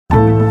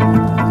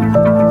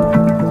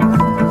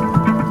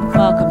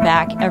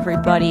back,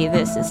 everybody.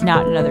 This is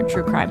not another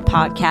true crime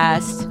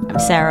podcast. I'm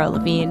Sarah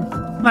Levine.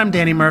 And I'm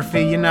Danny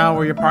Murphy. You know,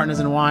 we're your partners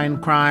in wine,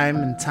 crime,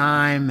 and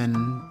time.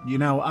 And, you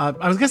know, I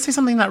was going to say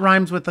something that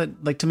rhymes with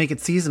it, like to make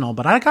it seasonal,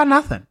 but I got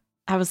nothing.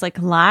 I was like,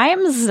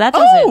 limes? That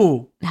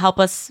doesn't help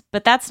us,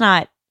 but that's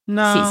not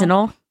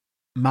seasonal.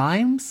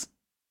 Mimes?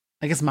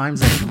 I guess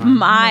mimes are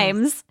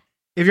Mimes.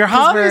 If your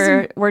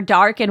hobby we're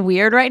dark and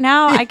weird right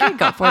now, I could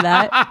go for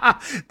that.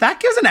 That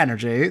gives an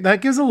energy.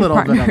 That gives a little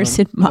bit of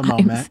a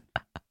moment.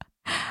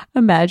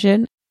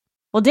 Imagine.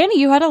 Well, Danny,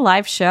 you had a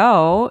live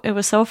show. It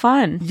was so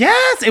fun.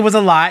 Yes, it was a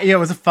lot. Yeah, it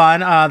was fun.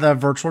 The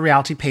virtual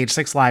reality Page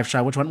Six live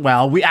show, which went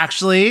well. We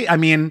actually,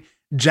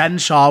 Jen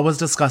Shaw was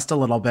discussed a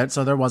little bit,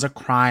 so there was a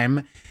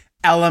crime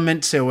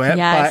element to it.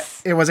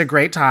 Yes. But it was a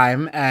great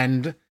time,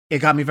 and it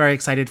got me very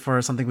excited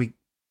for something we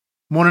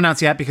won't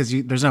announce yet because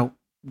there's no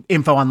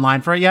info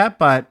online for it yet.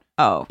 But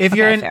if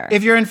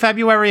you're in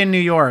February in New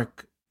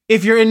York,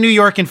 if you're in New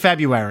York in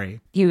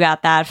February, you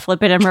got that.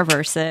 Flip it and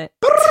reverse it.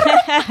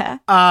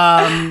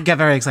 Get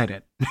very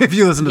excited if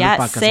you listen to this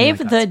podcast. Save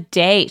the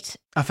date.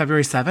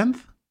 February 7th?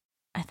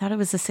 I thought it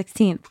was the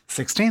 16th.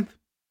 16th?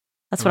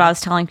 That's what I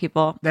was telling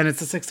people. Then it's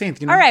the 16th.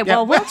 You know? All right,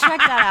 well, we'll check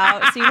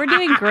that out. See, we're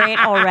doing great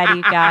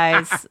already,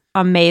 guys.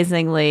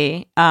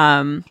 Amazingly.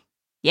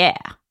 Yeah.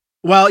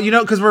 Well, you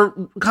know, because we're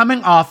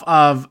coming off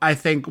of, I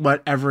think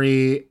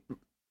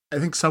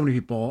so many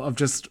people of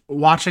just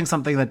watching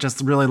something that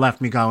just really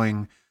left me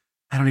going,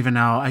 I don't even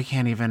know. I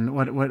can't even.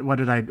 What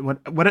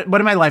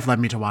in my life led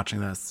me to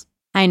watching this?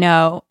 I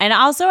know. And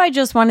also, I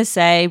just want to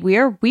say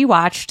we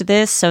watched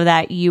this so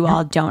that you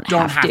all don't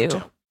have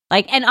to.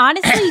 Like, and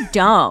honestly,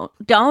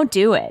 don't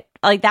do it.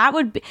 Like that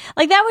would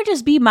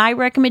just be my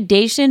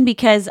recommendation,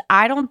 because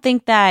I don't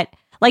think that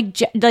like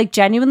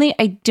genuinely,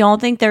 I don't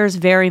think there's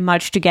very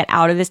much to get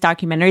out of this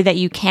documentary that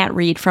you can't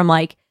read from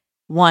like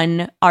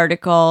one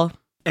article.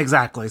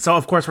 Exactly. So,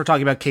 of course, we're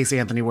talking about Casey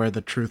Anthony, Where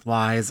the Truth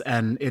Lies,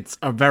 and it's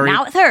a very...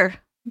 Not with her.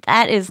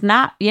 That is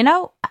not, I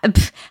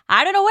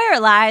don't know where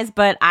it lies,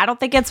 but I don't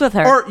think it's with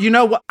her. Or, you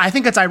know what? I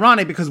think it's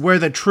ironic because Where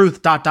the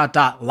Truth ...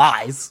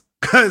 lies.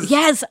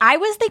 Yes, I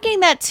was thinking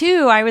that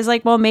too. I was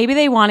like, well, maybe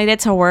they wanted it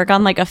to work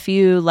on like a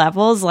few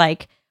levels,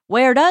 like,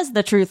 where does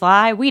the truth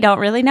lie? We don't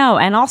really know.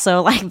 And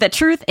also, like, the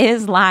truth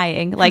is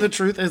lying. Like, the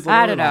truth is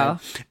I don't know.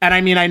 And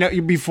I know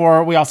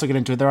before we also get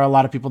into it, there are a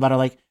lot of people that are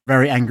like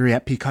very angry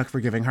at Peacock for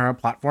giving her a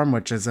platform,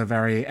 which is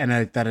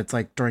that it's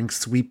like during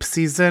sweep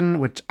season,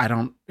 which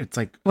it's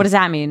like. What does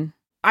that mean?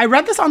 I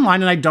read this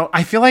online and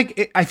I feel like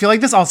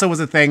this also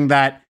was a thing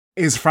that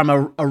is from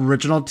a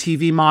original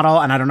TV model.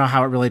 And I don't know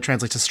how it really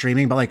translates to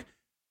streaming, but like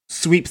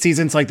sweep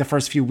season, so like the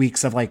first few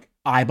weeks of like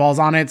eyeballs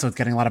on it, so it's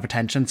getting a lot of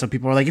attention. So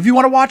people are like, if you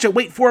want to watch it,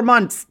 wait 4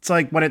 months. It's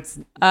like what it's.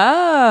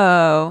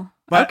 Oh,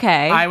 but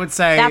okay. I would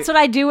say that's what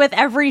I do with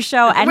every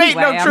show anyway. Wait,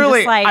 no,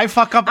 truly, I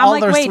fuck up all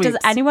their sweeps. Does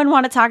anyone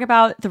want to talk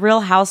about The Real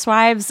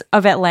Housewives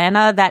of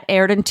Atlanta that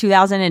aired in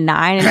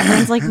 2009? And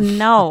everyone's like,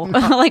 no,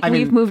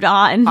 we've moved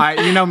on.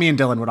 Me and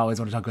Dylan would always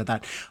want to talk about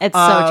that. It's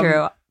so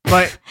true.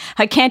 But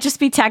I can't just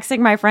be texting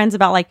my friends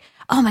about like,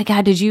 oh my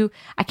God,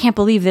 I can't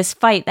believe this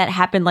fight that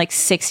happened like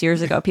 6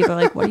 years ago. People are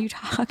like, what are you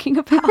talking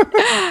about?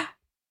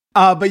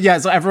 But yeah,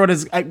 so everyone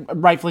is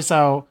rightfully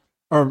so,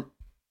 or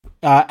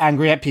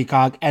angry at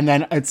Peacock. And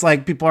then it's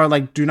like, people are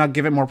like, do not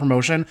give it more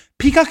promotion.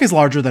 Peacock is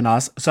larger than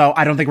us, so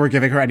I don't think we're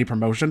giving her any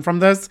promotion from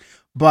this.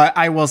 But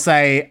I will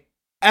say,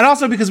 and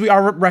also because we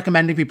are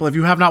recommending people, if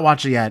you have not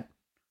watched it yet,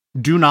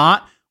 do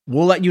not.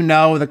 We'll let you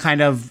know the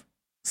kind of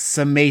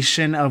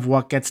summation of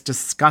what gets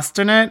discussed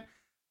in it.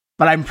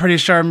 But I'm pretty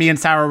sure me and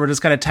Sarah were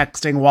just kind of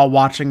texting while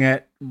watching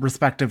it,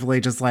 respectively,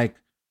 just like,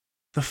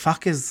 the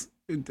fuck is...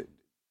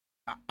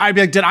 I'd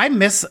be like, did I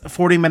miss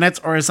 40 minutes,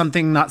 or is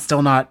something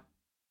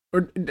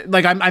or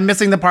like I'm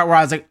missing the part where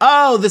I was like,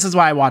 oh, this is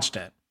why I watched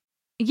it.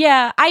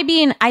 Yeah,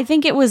 I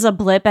think it was a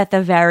blip at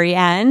the very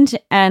end,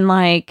 and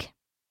like,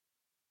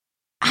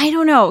 I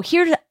don't know.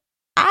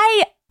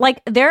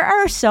 There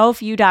are so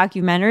few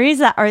documentaries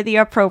that are the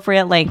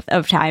appropriate length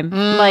of time.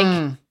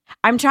 Like,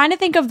 I'm trying to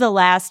think of the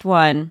last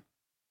one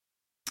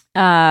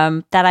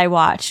that I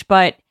watched,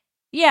 but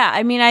yeah,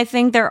 I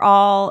think they're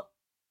all,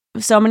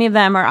 so many of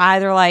them are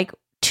either like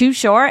too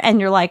short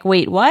and you're like,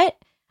 wait, what?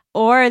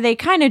 Or they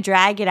kind of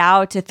drag it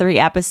out to 3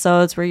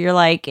 episodes where you're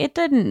like, it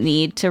didn't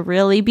need to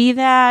really be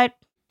that.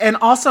 And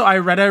also, I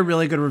read a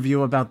really good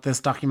review about this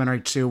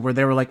documentary too, where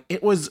they were like,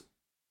 it was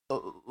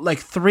like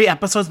 3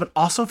 episodes, but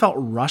also felt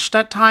rushed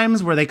at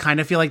times, where they kind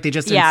of feel like they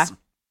just... Yeah.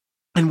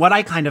 And what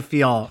I kind of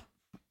feel,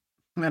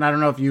 and I don't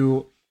know if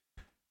you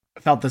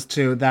felt this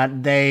too,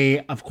 that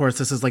they, of course,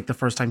 this is like the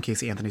first time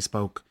Casey Anthony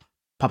spoke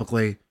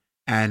publicly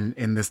and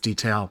in this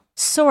detail.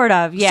 Sort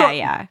of. Yeah,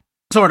 yeah.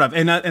 Sort of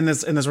in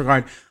this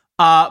regard.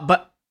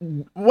 But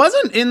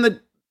wasn't in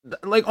the,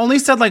 like, only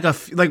said like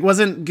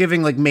wasn't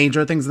giving like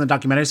major things in the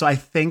documentary. So I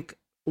think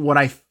what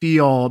I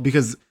feel,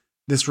 because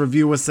this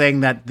review was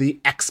saying that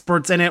the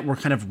experts in it were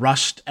kind of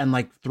rushed and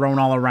like thrown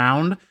all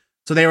around.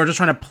 So they were just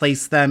trying to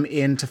place them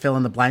in to fill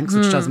in the blanks,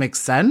 which does make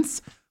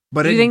sense.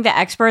 But do you think the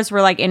experts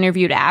were like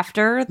interviewed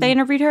after they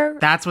interviewed her?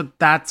 That's what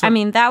I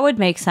mean, that would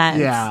make sense.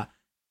 Yeah.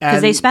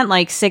 Because they spent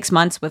like 6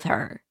 months with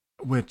her.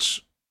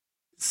 Which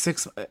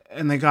 6,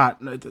 and they got,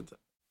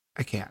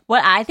 I can't.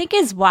 What I think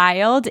is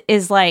wild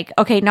is like,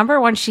 okay, number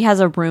one, she has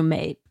a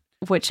roommate,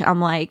 which I'm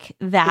like,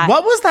 that.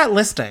 What was that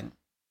listing?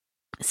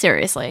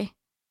 Seriously.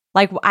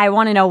 Like, I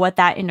want to know what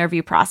that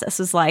interview process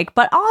was like.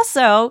 But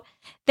also,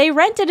 they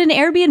rented an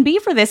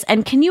Airbnb for this.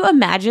 And can you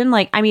imagine,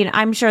 like, I mean,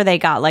 I'm sure they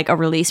got like a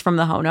release from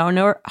the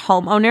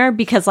homeowner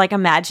because, like,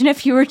 imagine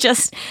if you were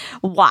just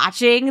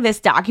watching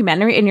this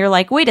documentary and you're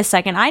like, wait a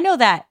second, I know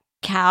that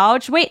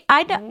couch. Wait,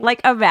 I know.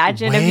 Like,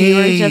 imagine if you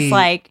were just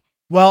like,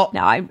 well,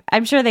 no,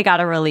 I'm sure they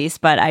got a release,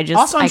 but I'm sure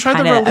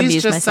the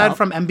release just myself. said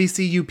from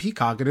NBCU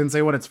Peacock. It didn't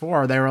say what it's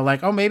for. They were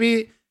like, oh,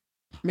 maybe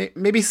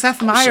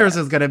Seth Meyers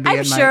is going to be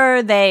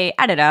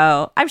I don't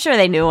know. I'm sure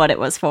they knew what it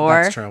was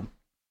for. That's true.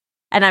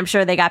 And I'm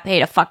sure they got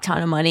paid a fuck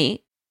ton of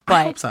money. But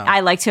I hope so. I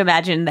like to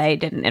imagine they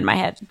didn't in my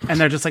head. And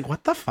they're just like,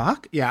 what the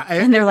fuck? Yeah.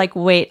 And they're like,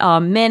 wait a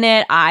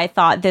minute. I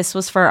thought this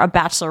was for a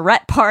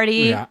bachelorette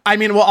party. Yeah. I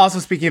mean, well, also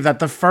speaking of that,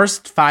 the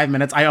first 5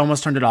 minutes, I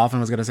almost turned it off and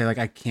was going to say, like,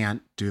 I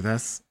can't do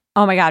this.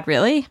 Oh my God,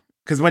 really?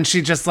 Because when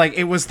she just like,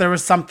 there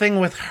was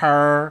something with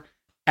her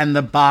and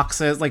the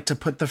boxes, like to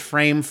put the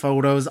frame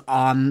photos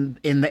on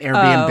in the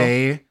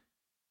Airbnb. Oh.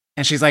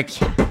 And she's like,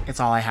 it's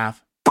all I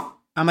have.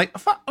 I'm like,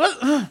 fuck.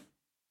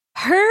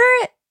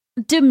 Her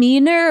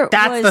demeanor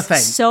was the thing.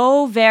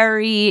 So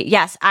very,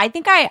 yes, I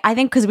think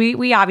because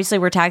we obviously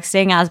were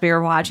texting as we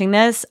were watching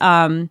this.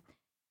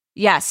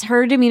 Yes,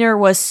 her demeanor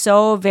was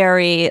so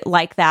very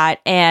like that.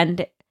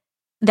 And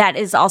that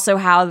is also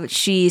how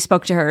she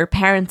spoke to her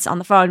parents on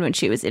the phone when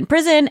she was in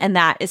prison. And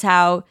that is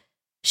how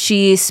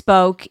she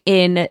spoke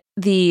in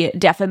the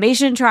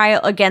defamation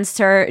trial against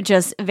her.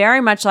 Just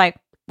very much like,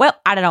 well,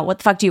 I don't know. What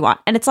the fuck do you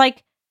want? And it's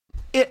like,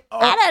 I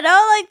don't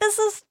know. Like, this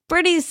is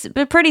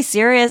pretty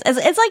serious.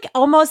 It's like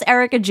almost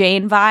Erika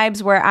Jayne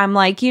vibes where I'm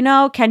like, you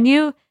know, can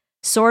you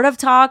sort of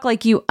talk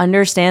like you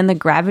understand the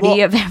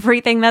gravity of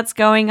everything that's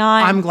going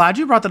on? I'm glad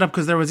you brought that up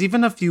because there was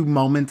even a few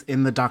moments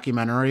in the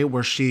documentary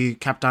where she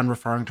kept on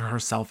referring to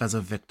herself as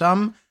a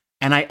victim.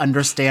 And I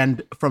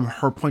understand from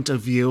her point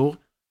of view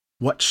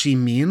what she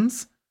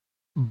means.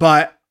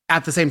 But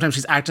at the same time,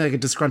 she's acting like a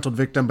disgruntled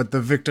victim. But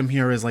the victim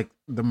here is like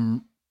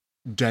the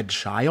dead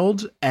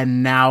child.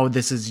 And now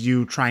this is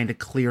you trying to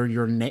clear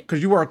your name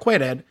because you were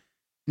acquitted.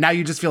 Now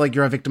you just feel like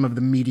you're a victim of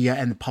the media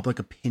and the public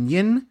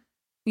opinion.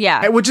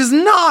 Yeah. Which is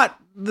not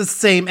the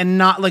same and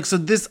not like, so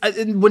this,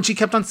 when she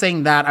kept on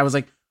saying that, I was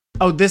like,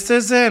 oh, this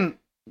isn't,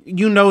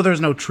 you know, there's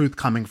no truth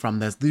coming from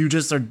this. You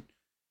just are,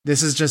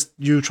 this is just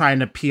you trying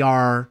to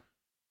PR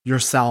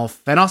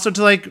yourself. And also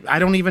to like, I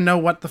don't even know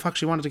what the fuck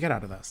she wanted to get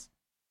out of this.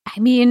 I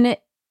mean,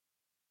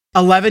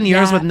 11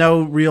 years with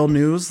no real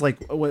news, like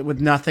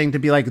with nothing to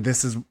be like,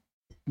 this is,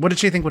 what did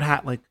she think would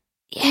happen? Like,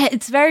 yeah,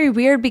 it's very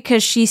weird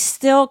because she's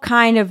still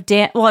kind of,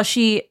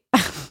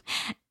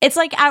 it's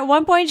like at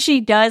one point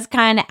she does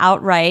kind of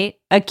outright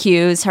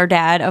accuse her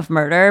dad of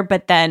murder,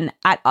 but then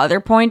at other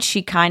points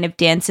she kind of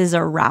dances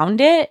around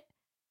it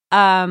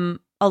a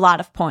lot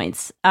of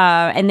points.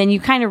 And then you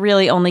kind of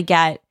really only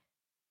get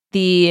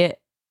the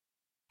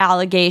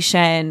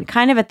allegation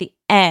kind of at the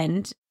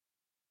end.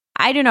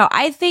 I don't know.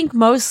 I think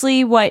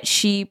mostly I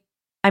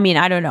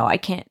don't know. I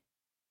can't.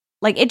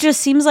 Like, it just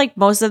seems like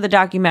most of the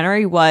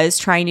documentary was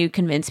trying to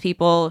convince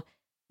people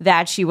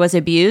that she was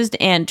abused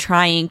and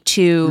trying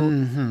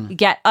to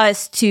get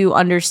us to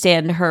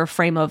understand her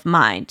frame of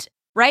mind,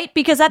 right?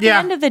 Because at the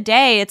end of the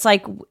day, it's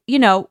like, you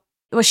know,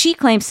 well, she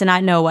claims to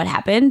not know what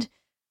happened.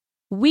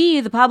 We,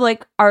 the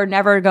public, are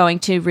never going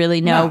to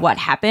really know what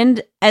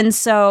happened. And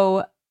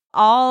so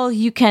all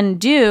you can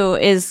do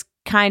is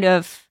kind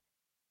of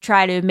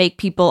try to make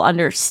people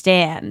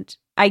understand,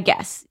 I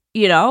guess,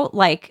 you know,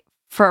 like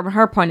from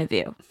her point of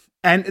view.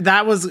 And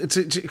that was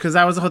because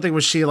that was the whole thing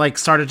was she like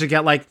started to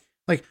get like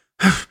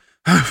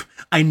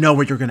I know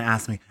what you're going to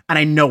ask me and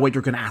I know what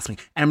you're going to ask me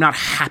and I'm not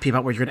happy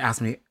about what you're going to ask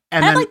me.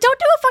 And then, like, don't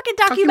do a fucking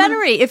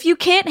documentary. If you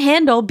can't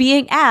handle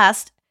being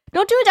asked,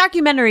 don't do a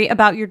documentary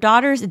about your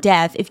daughter's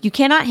death if you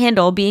cannot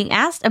handle being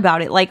asked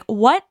about it. Like,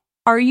 what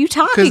are you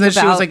talking about? Because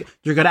then she was like,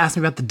 you're going to ask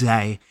me about the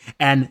day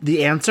and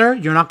the answer,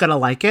 you're not going to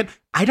like it.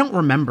 I don't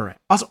remember it.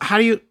 Also,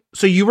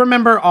 so you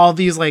remember all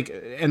these like,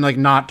 and like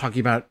not talking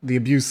about the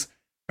abuse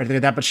or anything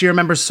like that, but she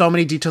remembers so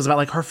many details about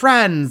like her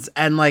friends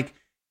and like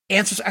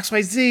answers to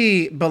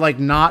XYZ, but like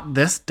not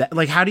this,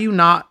 like how do you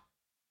not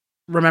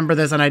remember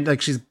this? And I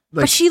like, she's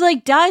like, but she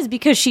like does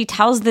because she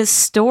tells this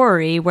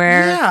story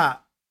where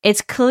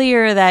it's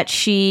clear that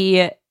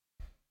she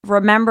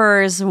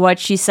remembers what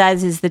she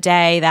says is the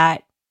day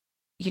that,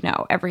 you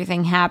know,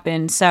 everything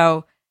happened.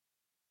 So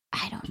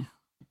I don't know.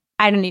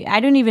 I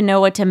don't even know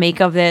what to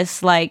make of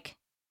this. Like,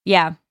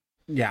 yeah.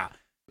 We're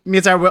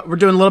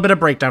doing a little bit of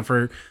breakdown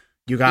for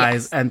you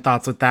guys and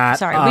thoughts with that.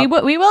 Sorry,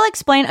 we will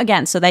explain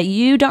again so that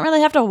you don't really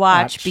have to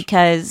watch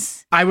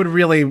because I would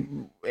really,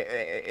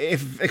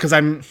 because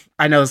I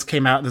know this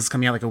is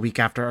coming out like a week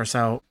after or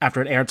so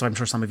after it aired, so I'm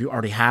sure some of you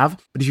already have.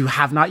 But if you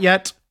have not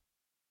yet,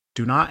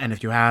 do not. And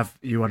if you have,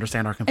 you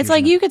understand our confusion. It's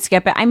like you could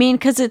skip it. I mean,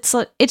 because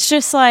it's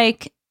just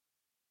like,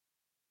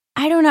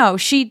 I don't know.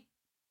 She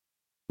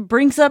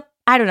brings up,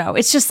 I don't know,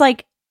 it's just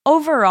like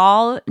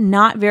overall,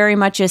 not very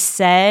much is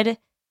said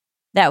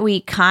that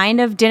we kind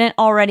of didn't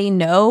already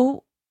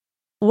know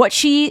what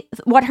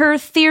her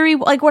theory,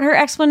 like what her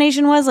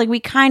explanation was. Like we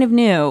kind of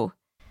knew.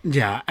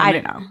 Yeah. I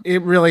don't know.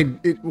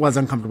 It was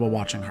uncomfortable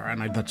watching her.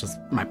 And that's just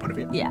my point of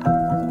view. Yeah.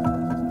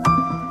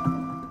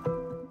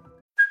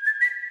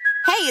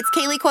 Hey, it's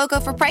Kaylee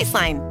Cuoco for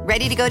Priceline.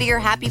 Ready to go to your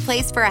happy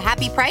place for a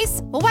happy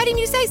price? Well, why didn't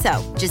you say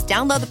so? Just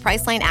download the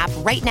Priceline app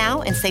right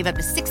now and save up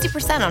to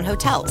 60% on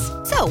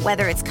hotels. So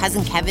whether it's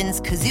Cousin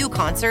Kevin's Kazoo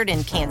Concert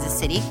in Kansas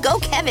City, go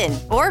Kevin,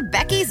 or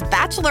Becky's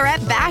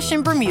Bachelorette Bash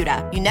in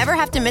Bermuda, you never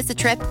have to miss a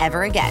trip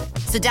ever again.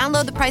 So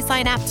download the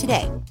Priceline app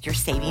today. Your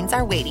savings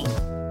are waiting.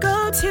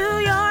 Go to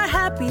your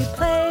happy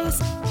place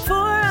for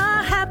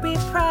a happy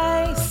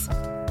price.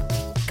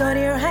 Go to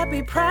your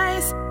happy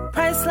price,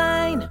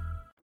 Priceline.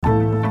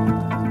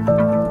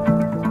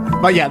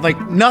 But yeah, like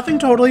nothing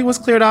totally was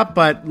cleared up,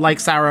 but like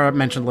Sarah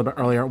mentioned a little bit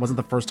earlier, it wasn't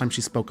the first time she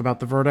spoke about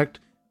the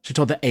verdict. She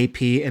told the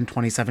AP in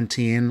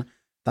 2017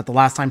 that the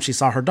last time she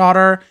saw her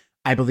daughter,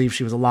 I believe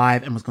she was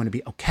alive and was going to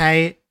be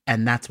okay.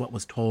 And that's what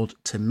was told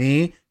to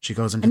me. She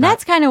goes into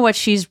that's kind of what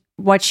she's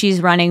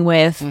running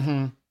with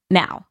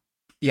now.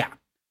 Yeah.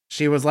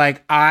 She was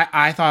like,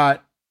 I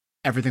thought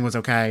everything was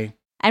okay.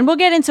 And we'll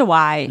get into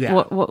why.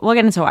 Yeah. We'll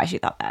get into why she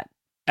thought that.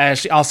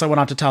 She also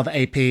went on to tell the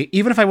AP,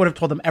 even if I would have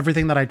told them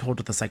everything that I told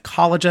to the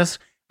psychologist,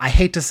 I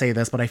hate to say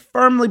this, but I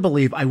firmly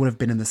believe I would have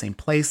been in the same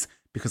place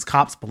because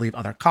cops believe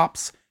other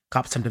cops.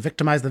 Cops tend to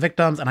victimize the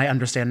victims, and I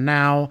understand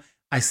now.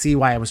 I see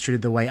why I was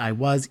treated the way I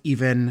was,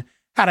 even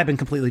had I been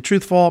completely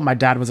truthful. My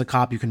dad was a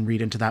cop. You can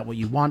read into that what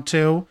you want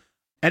to.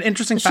 An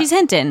interesting fact. She's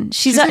hinting.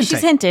 She's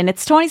hinting.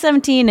 It's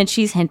 2017, and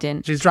she's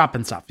hinting. She's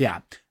dropping stuff, yeah.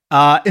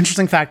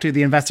 Interesting fact, too,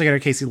 the investigator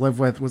Casey lived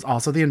with was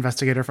also the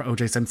investigator for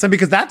O.J. Simpson,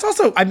 because that's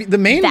also, I mean, the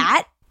main...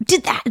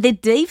 Did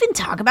they even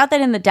talk about that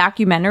in the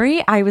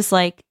documentary? I was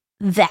like,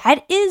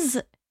 that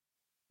is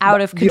out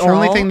of control. The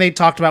only thing they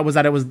talked about was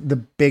that it was the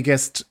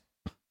biggest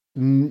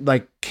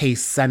like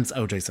case since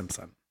O.J.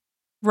 Simpson.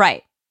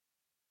 Right.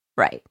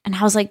 And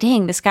I was like,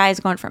 dang, this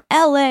guy's going from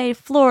LA,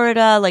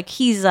 Florida, like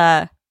he's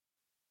and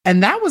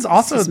that was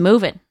also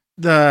moving.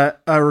 The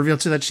reveal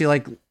too that she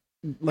like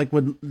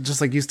would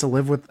just like used to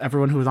live with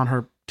everyone who was on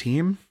her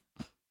team.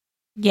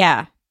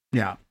 Yeah.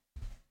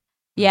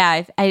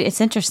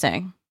 It's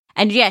interesting.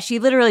 And yeah, she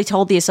literally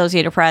told the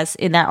Associated Press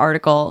in that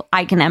article,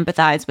 I can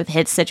empathize with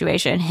his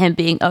situation, him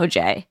being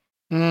OJ,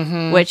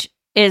 which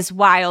is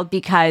wild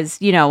because,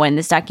 you know, when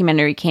this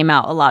documentary came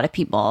out, a lot of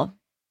people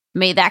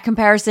made that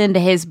comparison to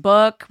his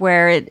book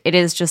where it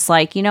is just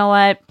like, you know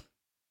what?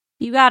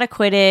 You got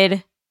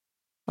acquitted.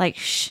 Like,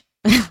 shh.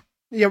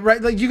 Yeah,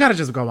 right. Like, you got to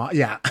just go on.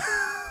 Yeah.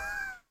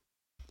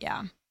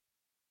 Yeah.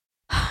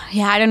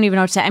 Yeah, I don't even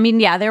know what to say. I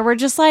mean, yeah, there were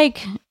just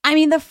like,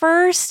 the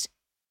first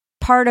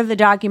part of the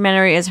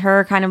documentary is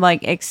her kind of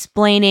like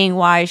explaining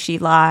why she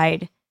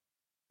lied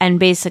and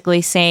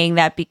basically saying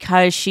that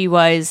because she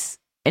was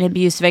an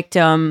abuse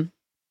victim,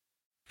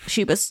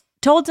 she was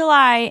told to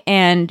lie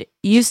and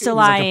used to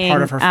lying. Like a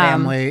part of her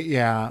family,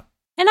 yeah.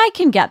 And I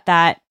can get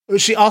that.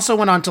 She also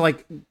went on to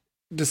like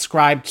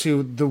describe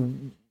to the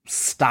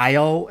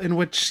style in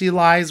which she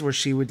lies, where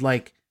she would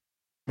like,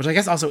 which I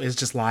guess also is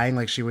just lying.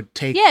 Like she would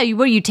take,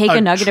 you take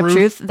a nugget of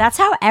truth. That's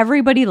how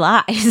everybody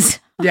lies.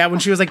 Yeah, when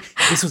she was like,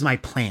 this was my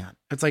plan.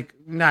 It's like,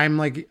 no, I'm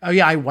like, oh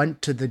yeah, I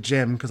went to the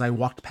gym because I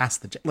walked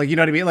past the gym. Like, you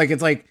know what I mean? Like,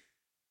 it's like,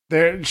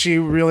 she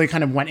really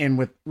kind of went in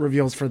with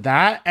reveals for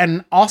that.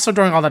 And also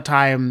during all that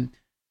time,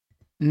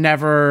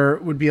 never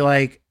would be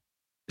like,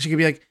 she could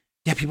be like,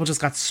 yeah, people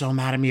just got so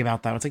mad at me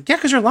about that. It's like, yeah,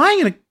 because you're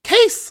lying in a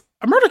case,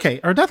 a murder case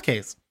or a death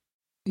case.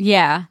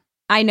 Yeah,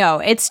 I know.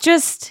 It's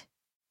just...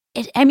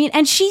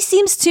 and she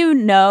seems to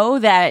know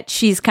that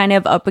she's kind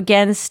of up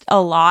against a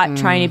lot,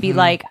 trying to be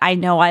like, I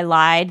know I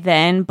lied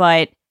then,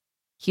 but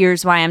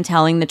here's why I'm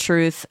telling the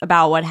truth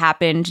about what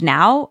happened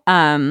now.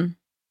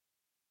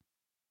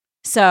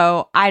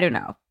 So I don't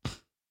know.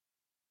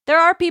 There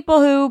are people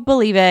who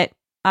believe it.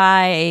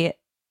 I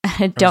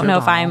don't know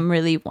if I'm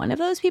really one of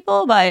those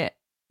people, but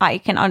I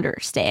can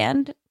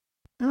understand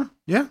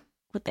yeah,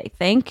 what they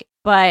think.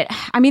 But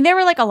I mean, there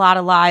were like a lot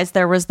of lies.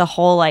 There was the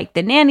whole like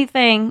the nanny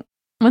thing.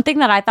 One thing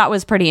that I thought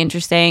was pretty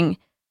interesting,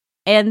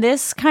 and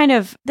this kind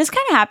of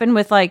happened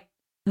with like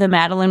the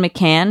Madeleine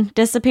McCann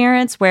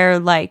disappearance, where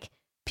like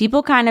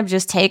people kind of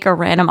just take a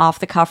random off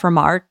the cuff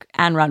remark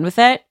and run with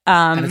it.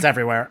 And it's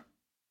everywhere.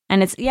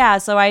 And it's, yeah.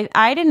 So I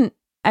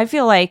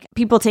feel like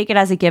people take it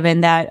as a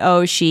given that,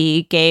 oh,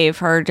 she gave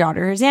her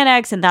daughter her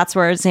Xanax and that's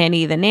where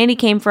Zanny the nanny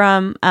came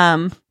from.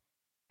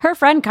 Her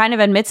friend kind of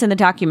admits in the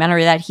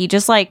documentary that he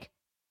just like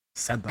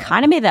said that,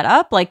 kind of made that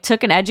up, like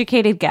took an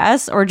educated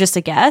guess or just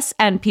a guess,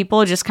 and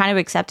people just kind of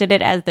accepted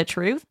it as the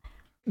truth.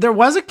 There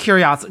was a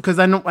curiosity because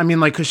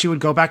because she would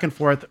go back and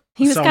forth.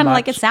 He was kind of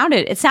like, it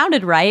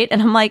sounded right,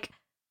 and I'm like,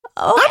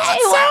 okay,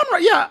 sound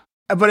right, yeah.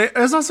 But it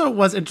also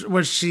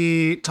was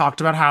she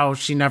talked about how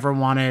she never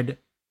wanted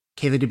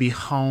Kaylee to be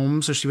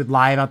home, so she would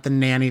lie about the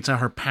nanny to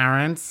her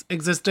parents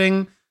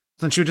existing.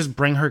 Then she would just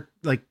bring her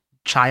like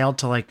child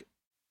to like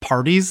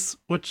parties,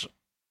 which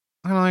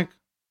I'm like,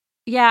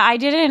 Yeah, I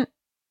didn't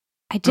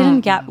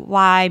get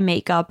why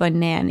make up a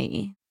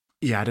nanny.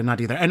 yeah, I did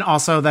not either. And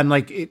also then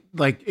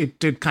it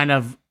did kind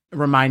of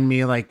remind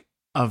me like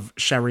of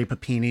Sherry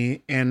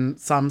Papini in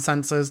some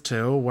senses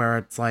too, where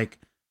it's like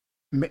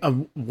a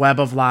web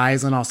of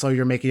lies, and also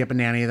you're making up a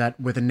nanny that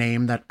with a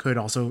name that could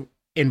also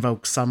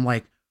invoke some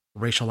like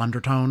racial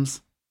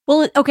undertones.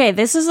 Well, okay,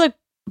 this is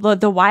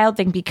the wild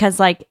thing, because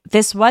like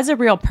this was a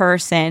real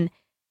person.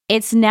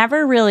 It's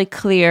never really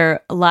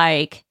clear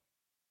like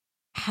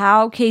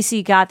how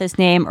Casey got this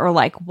name or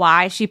like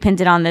why she pinned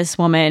it on this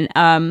woman.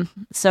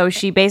 So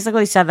she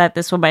basically said that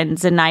this woman,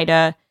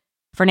 Zenaida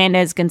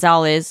Fernandez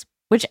Gonzalez,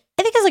 which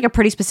I think is like a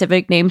pretty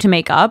specific name to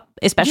make up,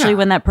 especially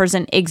when that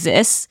person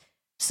exists.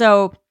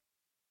 So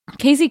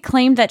Casey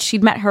claimed that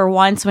she'd met her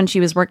once when she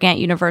was working at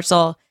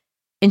Universal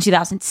in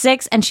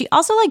 2006, and she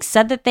also like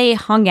said that they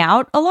hung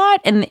out a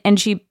lot, and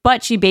she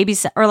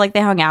babysat, or like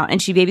they hung out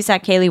and she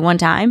babysat Kaylee one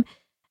time,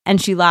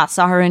 and she last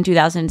saw her in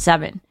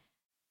 2007.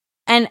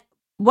 And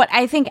what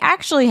I think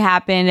actually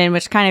happened, and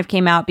which kind of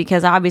came out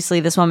because obviously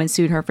this woman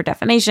sued her for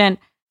defamation,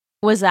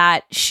 was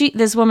that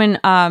this woman,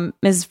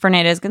 Ms.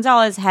 Fernandez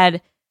Gonzalez,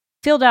 had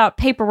filled out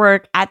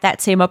paperwork at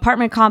that same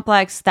apartment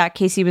complex that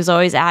Casey was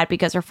always at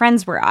because her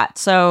friends were at.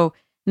 So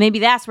maybe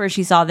that's where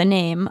she saw the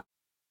name.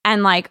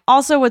 And like,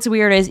 also what's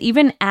weird is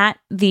even at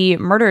the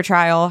murder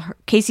trial,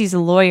 Casey's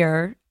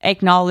lawyer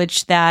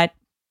acknowledged that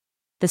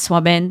this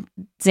woman,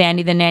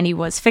 Zandy the nanny,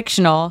 was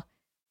fictional.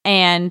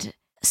 And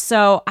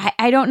so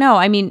I don't know.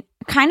 I mean,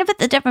 kind of at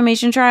the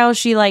defamation trial,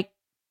 she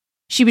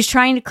was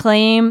trying to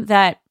claim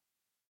that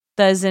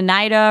the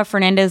Zenaida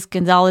Fernandez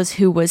Gonzalez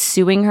who was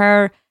suing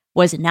her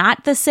was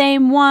not the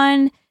same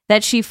one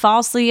that she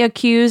falsely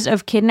accused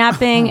of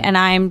kidnapping. And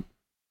I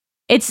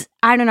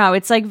don't know.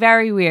 It's like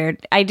very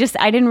weird. I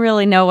didn't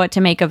really know what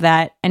to make of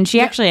that. And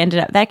she actually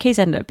that case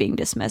ended up being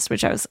dismissed,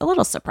 which I was a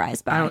little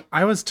surprised by.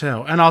 I was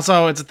too. And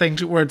also it's a thing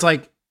where it's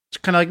like,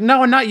 kind of like,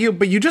 no, not you,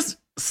 but you just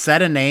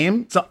said a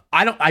name. So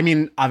I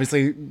mean,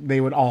 obviously they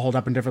would all hold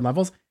up in different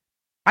levels.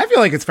 I feel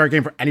like it's fair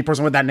game for any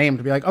person with that name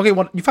to be like, okay,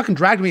 well, you fucking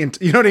dragged me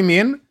into, you know what I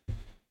mean?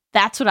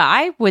 That's what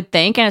I would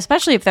think. And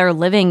especially if they're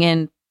living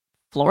in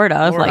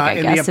Florida, like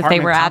I guess if they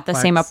were at the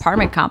same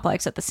apartment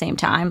complex at the same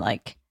time,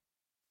 like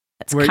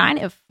it's kind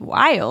of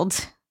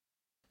wild.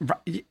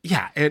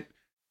 Yeah, it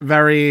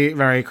very,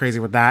 very crazy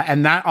with that.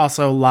 And that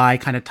also lie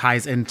kind of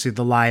ties into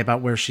the lie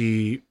about where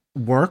she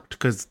worked,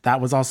 because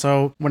that was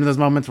also one of those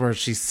moments where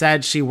she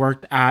said she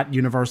worked at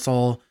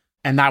Universal,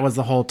 and that was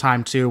the whole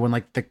time too when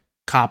like the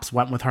cops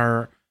went with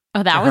her.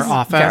 Oh, that was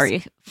office.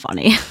 Very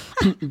funny.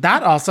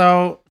 That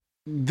also,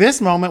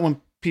 this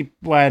moment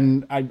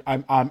when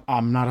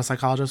I'm not a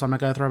psychologist, so I'm not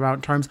gonna throw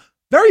about terms.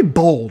 Very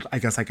bold, I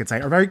guess I could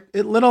say, or very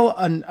little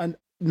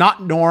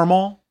not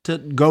normal to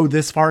go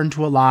this far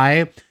into a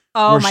lie.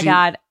 Oh my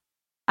God,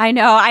 I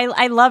know.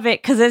 I love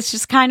it because it's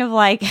just kind of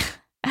like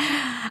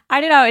I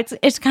don't know.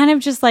 It's kind of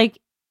just like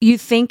you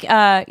think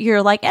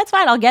you're like, it's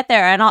fine, I'll get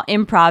there and I'll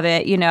improv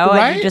it, you know, right?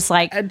 And you're just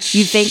like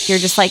you think you're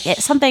just like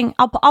it's something.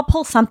 I'll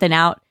pull something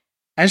out.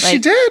 And like, she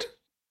did.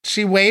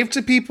 She waved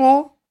to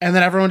people, and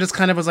then everyone just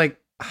kind of was like,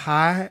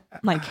 hi.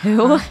 Like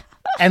who?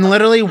 And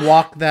literally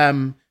walked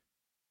them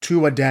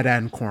to a dead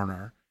end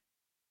corner.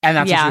 And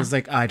that's when she was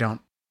like, I don't.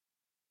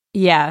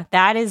 Yeah,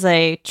 that is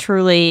a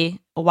truly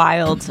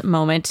wild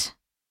moment.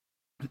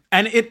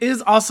 And it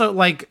is also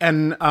like,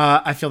 and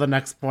I feel the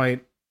next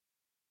point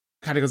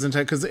kind of goes into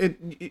it, because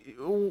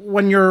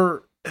when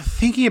you're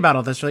thinking about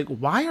all this, you're like,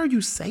 why are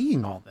you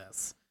saying all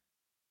this?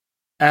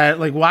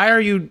 Like, why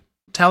are you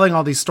telling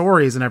all these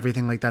stories and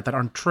everything like that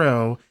aren't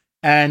true?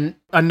 And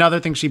another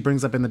thing she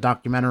brings up in the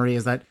documentary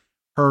is that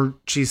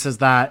she says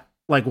that,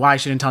 like, why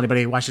she didn't tell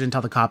anybody, why she didn't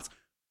tell the cops,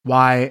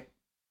 why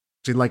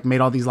she, like, made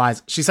all these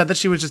lies. She said that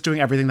she was just doing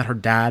everything that her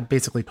dad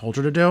basically told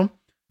her to do.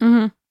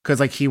 Mm-hmm. Because,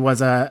 like, he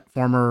was a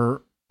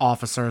former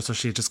officer, so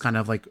she just kind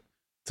of, like,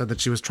 said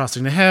that she was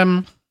trusting to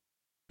him.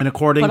 And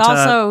according but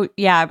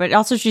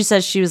also she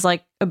says she was,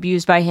 like,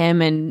 abused by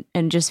him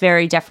and just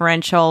very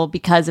deferential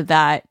because of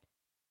that.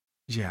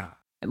 Yeah.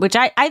 Which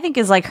I think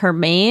is, like, her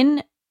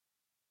main,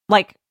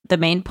 like, the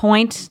main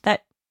point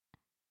that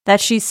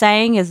she's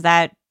saying is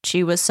that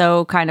she was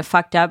so kind of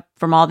fucked up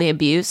from all the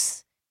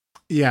abuse.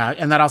 Yeah,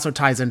 and that also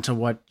ties into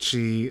what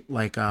she,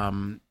 like,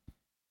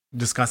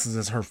 discusses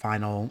as her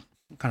final,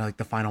 kind of like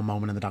the final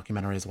moment in the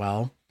documentary as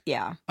well.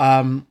 Yeah.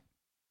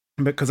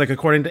 Because, like,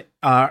 according to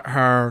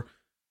her,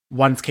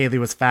 once Kaylee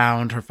was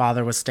found, her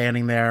father was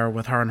standing there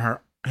with her in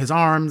his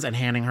arms and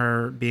handing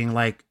her, being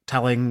like,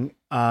 telling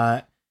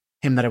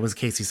him that it was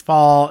Casey's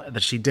fault,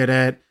 that she did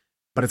it,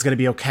 but it's going to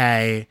be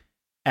okay.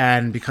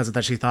 And because of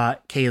that, she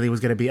thought Kaylee was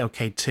going to be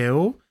okay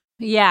too.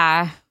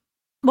 Yeah.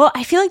 Well,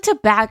 I feel like to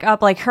back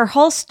up, like, her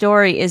whole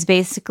story is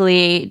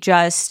basically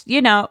just,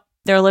 you know,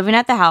 they're living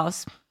at the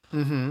house.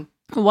 Mm-hmm.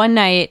 One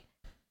night,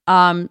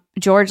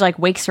 George, like,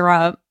 wakes her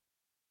up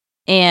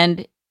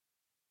and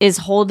is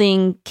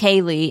holding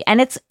Kaylee. And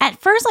it's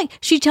at first, like,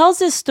 she tells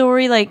this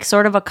story, like,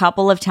 sort of a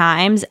couple of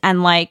times.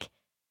 And, like,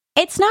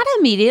 it's not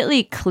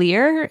immediately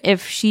clear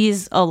if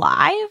she's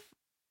alive.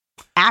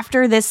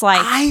 after this like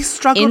I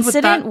struggled with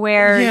incident that.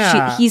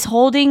 where he's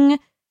holding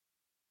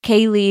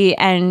Kaylee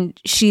and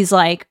she's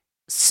like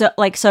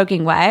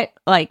soaking wet,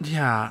 like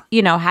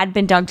had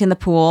been dunked in the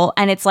pool,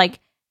 and it's like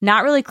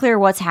not really clear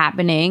what's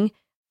happening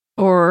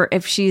or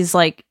if she's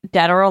like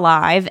dead or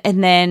alive.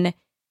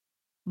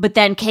 But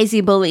then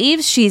Casey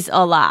believes she's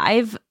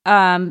alive,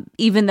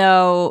 even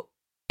though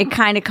it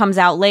kind of comes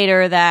out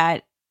later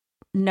that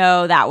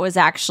no, that was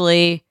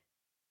actually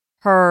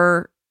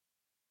her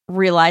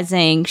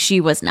realizing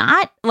she was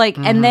not. Like,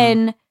 and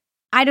then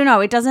I don't know,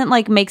 it doesn't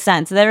like make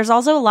sense. There's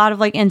also a lot of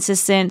like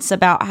insistence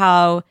about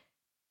how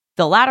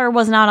the ladder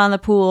was not on the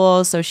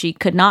pool, so she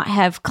could not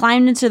have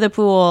climbed into the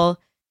pool.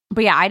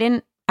 But yeah, I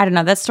don't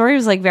know. That story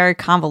was like very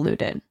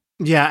convoluted.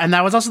 Yeah, and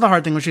that was also the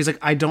hard thing when she's like,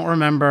 I don't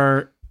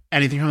remember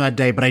anything from that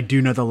day, but I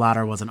do know the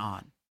ladder wasn't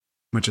on,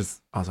 which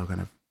is also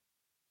kind of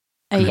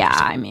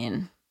I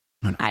mean,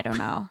 I don't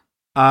know.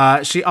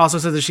 She also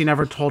said that she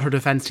never told her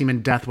defense team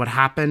in death what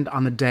happened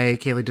on the day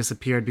Kaylee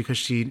disappeared because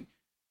she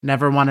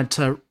never wanted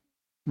to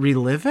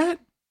relive it.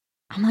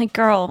 I'm like,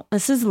 girl,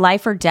 this is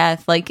life or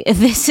death. Like, if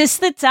this is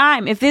the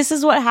time, if this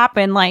is what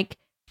happened, like,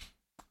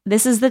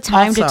 this is the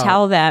time also, to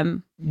tell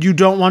them. You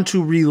don't want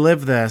to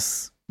relive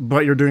this,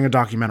 but you're doing a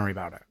documentary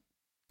about it.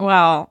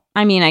 Well,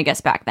 I mean, I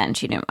guess back then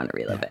she didn't want to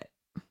relive it.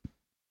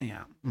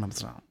 Yeah,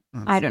 that's not.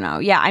 I don't know.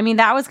 Yeah, I mean,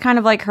 that was kind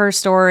of like her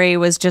story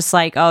was just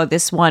like, oh,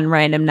 this one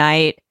random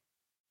night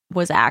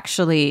was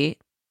actually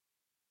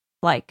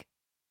like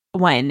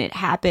when it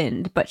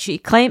happened, but she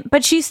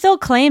still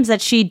claims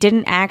that she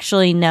didn't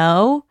actually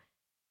know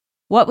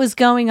what was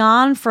going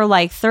on for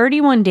like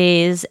 31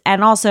 days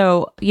and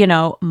also,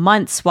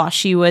 months while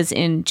she was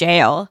in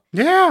jail.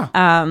 Yeah.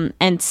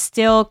 And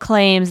still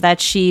claims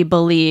that she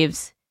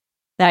believes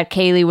that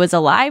Kaylee was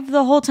alive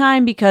the whole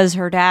time because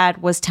her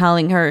dad was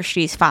telling her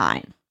she's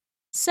fine.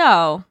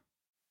 So,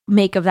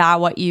 make of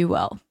that what you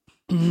will.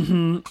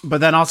 Mm-hmm.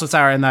 But then also,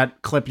 Sarah, in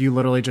that clip you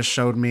literally just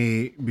showed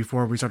me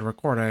before we started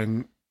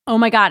recording. Oh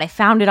my God, I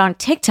found it on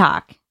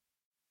TikTok.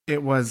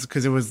 It was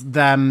because it was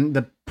them,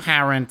 the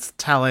parents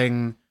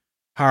telling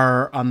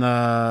her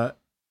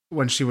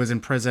when she was in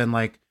prison,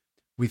 like,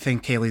 we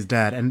think Kaylee's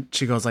dead. And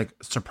she goes like,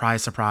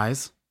 surprise,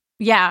 surprise.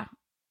 Yeah.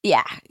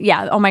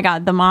 Oh my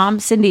God. The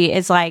mom, Cindy,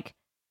 is like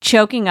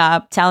choking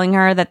up, telling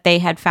her that they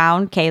had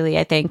found Kaylee,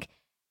 I think.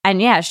 And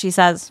yeah, she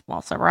says,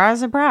 well, surprise,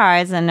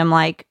 surprise. And I'm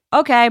like,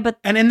 okay, but...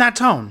 And in that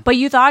tone. But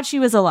you thought she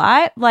was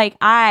alive? Like,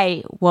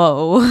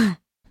 whoa.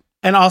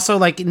 And also,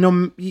 like,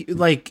 no,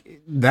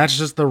 like, that's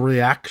just the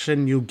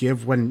reaction you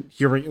give when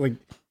hearing, like...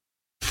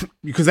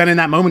 Because then in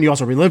that moment, you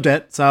also relived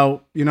it.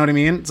 So, you know what I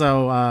mean?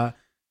 So,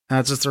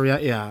 that's just a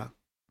yeah.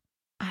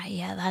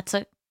 Yeah,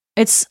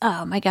 it's,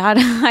 oh my God,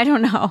 I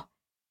don't know.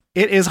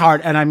 It is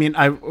hard. And I mean,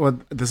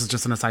 this is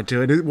just an aside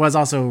too. It was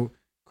also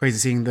crazy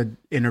seeing the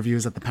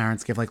interviews that the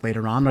parents give like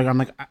later on. Like, I'm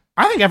like,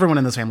 I think everyone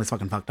in this family is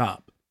fucking fucked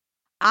up.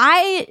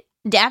 I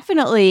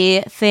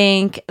definitely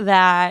think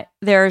that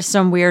there's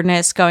some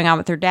weirdness going on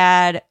with her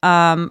dad,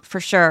 for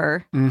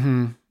sure.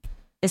 Mm-hmm.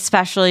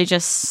 Especially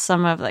just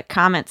some of the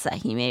comments that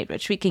he made,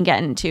 which we can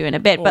get into in a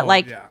bit. But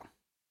like,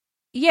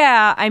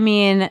 yeah, I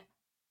mean,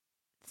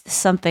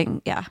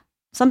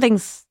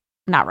 something's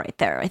not right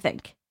there, I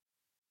think.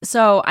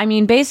 So, I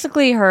mean,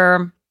 basically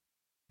her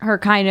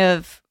kind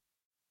of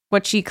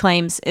what she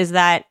claims is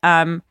that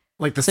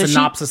like the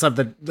synopsis of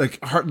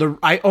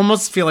I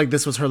almost feel like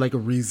this was her like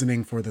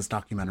reasoning for this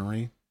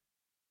documentary.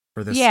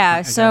 For this,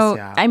 yeah.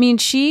 I mean,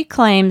 she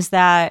claims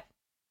that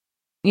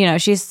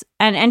she's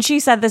and she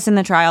said this in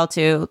the trial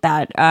too,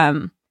 that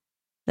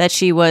that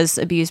she was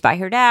abused by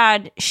her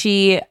dad.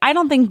 I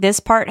don't think this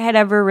part had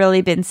ever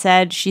really been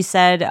said. She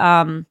said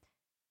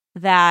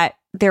that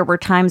there were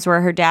times where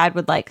her dad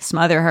would like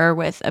smother her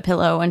with a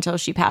pillow until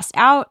she passed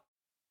out.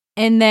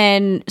 And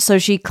then, so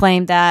she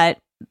claimed that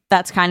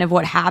that's kind of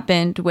what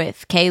happened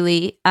with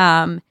Kaylee.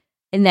 And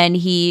then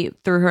he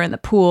threw her in the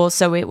pool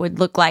so it would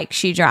look like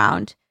she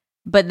drowned.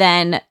 But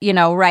then,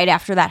 right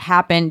after that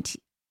happened,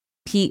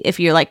 if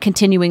you're like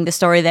continuing the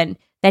story, then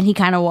he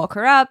kind of woke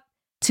her up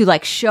to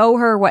like show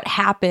her what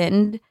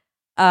happened.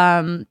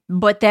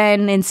 But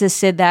then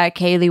insisted that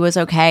Kaylee was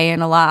okay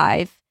and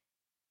alive.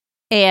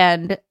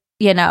 And,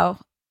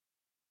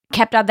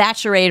 kept up that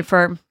charade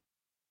for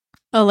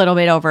a little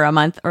bit over a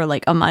month or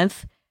like a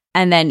month.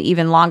 And then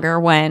even longer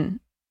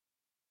when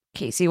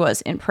Casey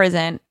was in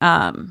prison.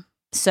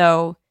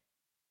 So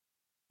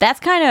that's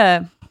kind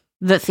of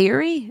the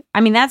theory. I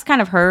mean, that's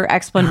kind of her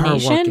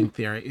explanation. Her working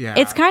theory, yeah.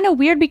 It's kind of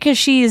weird because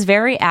she is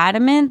very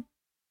adamant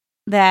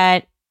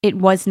that it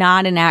was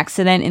not an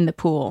accident in the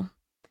pool.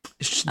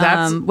 Which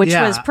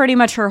was pretty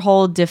much her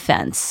whole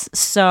defense.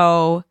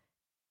 So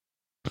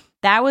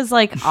that was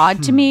like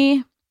odd to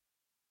me.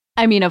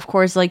 I mean, of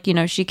course, like,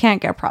 she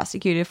can't get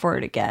prosecuted for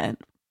it again,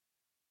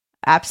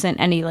 absent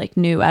any like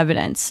new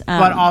evidence.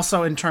 But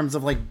also in terms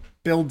of like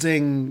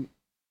building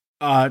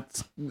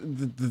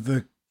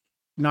the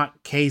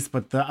not case,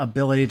 but the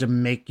ability to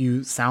make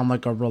you sound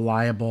like a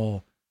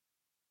reliable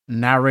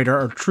narrator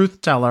or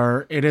truth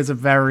teller, it is a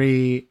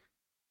very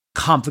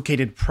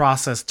complicated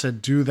process to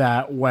do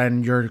that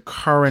when your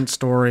current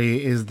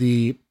story is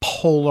the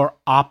polar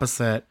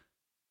opposite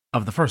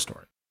of the first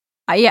story.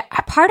 Yeah,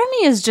 part of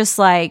me is just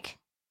like,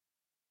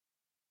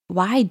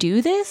 why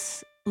do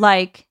this?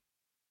 Like,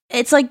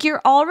 it's like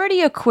you're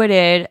already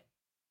acquitted.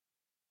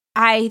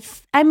 I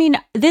mean,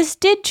 this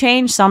did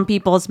change some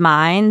people's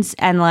minds,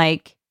 and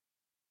like,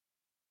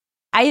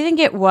 I think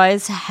it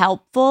was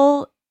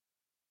helpful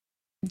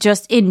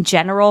just in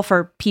general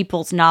for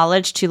people's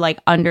knowledge to like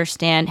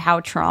understand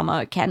how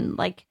trauma can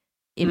like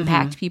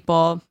impact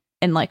people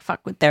and like fuck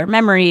with their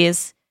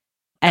memories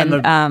and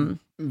the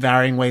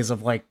varying ways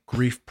of like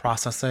grief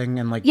processing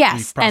and like yes,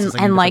 grief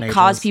processing and like ages.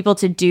 cause people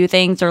to do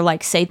things or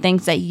like say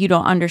things that you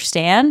don't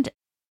understand.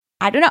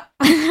 I don't know.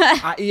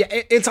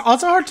 It's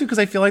also hard too because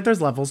I feel like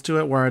there's levels to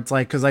it where it's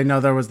like, because I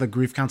know there was the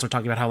grief counselor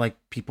talking about how like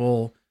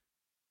people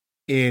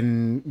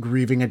in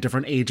grieving at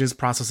different ages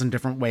process in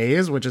different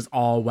ways, which is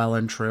all well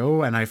and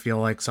true. And I feel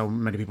like so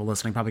many people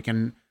listening probably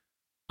can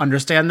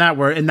understand that,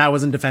 and that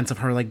was in defense of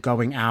her like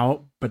going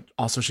out, but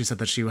also she said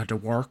that she had to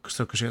work.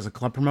 So because she was a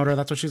club promoter,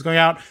 that's why she's going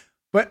out.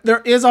 But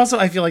there is also,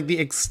 I feel like, the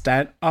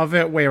extent of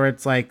it where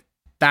it's like,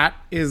 that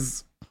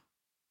is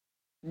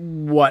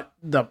what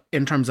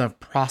in terms of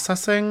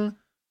processing,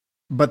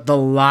 but the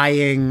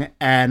lying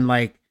and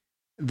like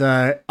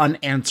the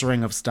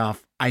unanswering of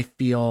stuff, I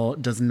feel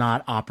does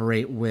not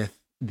operate with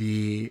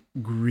the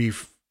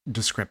grief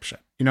description.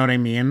 You know what I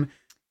mean?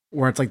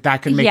 Where it's like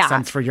that could make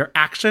sense for your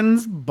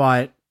actions,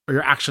 or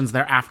your actions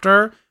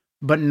thereafter,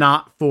 but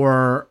not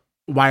for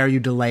why are you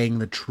delaying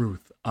the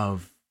truth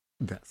of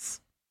this?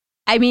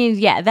 I mean,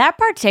 yeah, that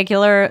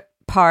particular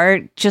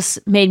part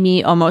just made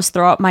me almost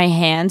throw up my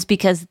hands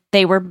because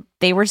they were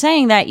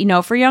saying that, you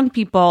know, for young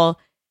people,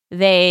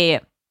 they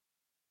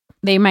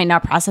might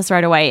not process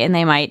right away and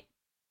they might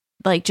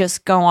like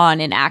just go on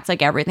and act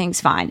like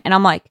everything's fine. And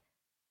I'm like,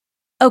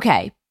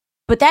 okay,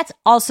 but that's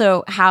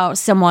also how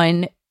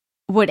someone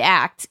would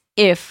act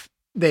if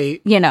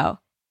they, you know,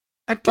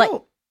 like,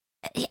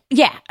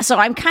 yeah. So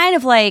I'm kind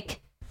of like,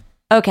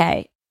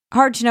 okay,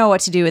 hard to know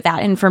what to do with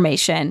that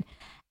information.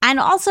 And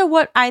also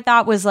what I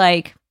thought was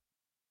like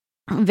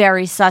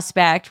very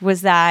suspect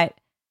was that,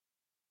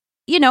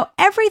 you know,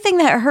 everything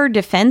that her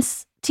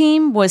defense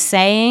team was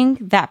saying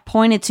that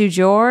pointed to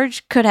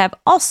George could have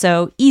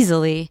also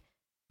easily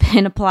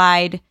been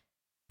applied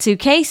to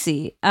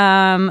Casey.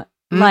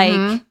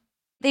 Like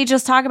they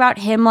just talk about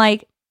him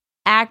like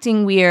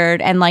acting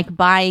weird and like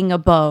buying a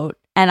boat.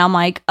 And I'm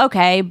like,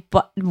 okay,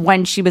 but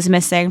when she was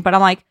missing, but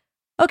I'm like,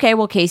 okay,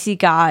 well, Casey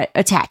got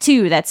a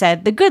tattoo that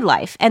said The Good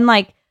Life. And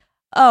like,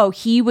 oh,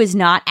 he was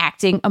not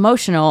acting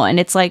emotional. And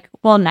it's like,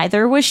 well,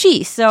 neither was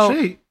she. So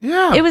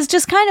it was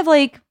just kind of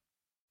like,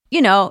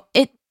 you know,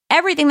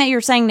 everything that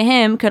you're saying to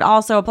him could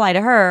also apply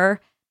to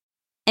her.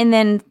 And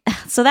then,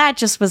 so that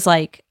just was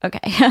like,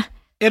 okay.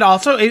 It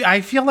also,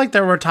 I feel like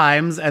there were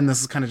times, and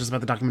this is kind of just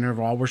about the documentary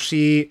overall, where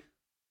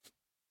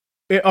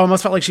it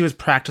almost felt like she was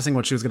practicing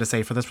what she was going to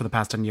say for the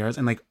past 10 years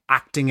and like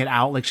acting it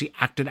out. Like she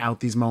acted out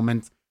these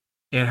moments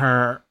in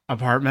her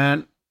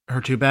apartment, her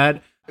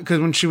 2-bed. Because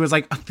when she was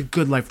like, the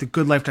good life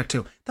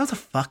tattoo, that was a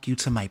fuck you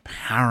to my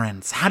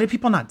parents. How did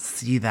people not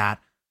see that?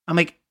 I'm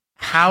like,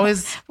 how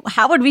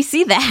would we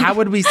see that? How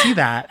would we see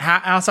that?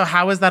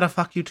 How is that a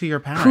fuck you to your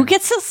parents? Who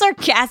gets a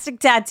sarcastic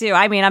tattoo?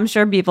 I mean, I'm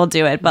sure people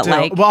do it, but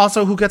like... Well,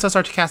 also, who gets a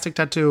sarcastic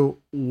tattoo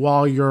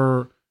while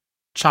your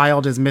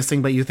child is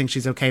missing, but you think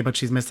she's okay, but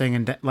she's missing,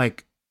 and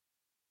like...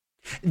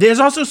 There's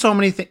also so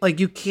many things, like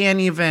you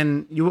can't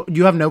even...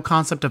 You have no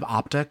concept of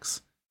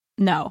optics.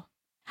 No.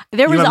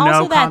 There was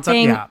also that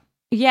thing...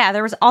 Yeah,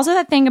 there was also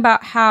that thing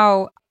about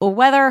how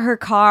whether her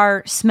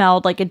car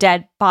smelled like a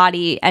dead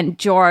body, and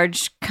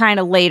George kind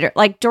of later,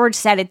 like George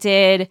said it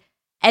did.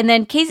 And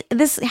then Casey,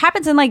 this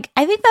happens in like,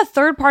 I think the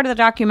third part of the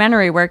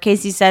documentary where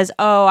Casey says,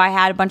 oh, I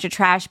had a bunch of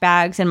trash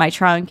bags in my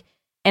trunk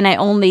and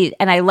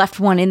I left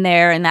one in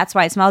there and that's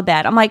why it smelled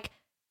bad. I'm like,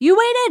 you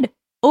waited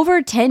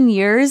over 10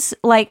 years?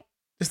 Like,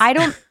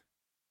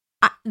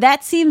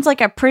 that seems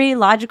like a pretty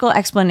logical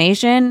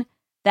explanation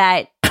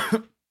that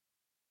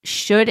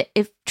should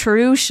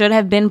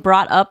have been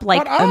brought up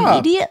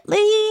immediately.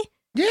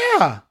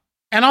 Yeah.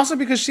 And also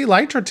because she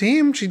liked her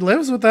team, she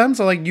lives with them.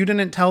 So like you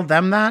didn't tell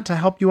them that to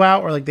help you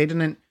out, or like they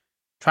didn't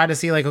try to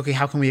see like, okay,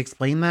 how can we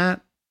explain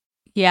that?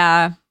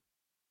 Yeah.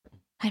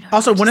 I don't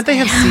also, wouldn't they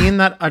have seen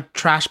that a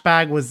trash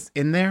bag was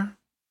in there?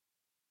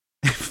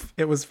 If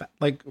it was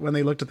like when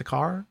they looked at the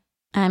car?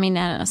 I mean,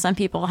 I don't know. Some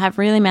people have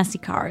really messy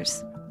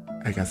cars.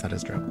 I guess that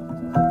is true.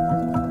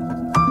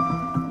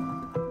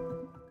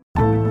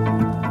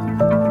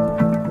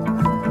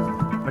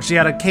 She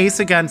had a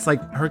case against,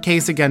 her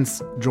case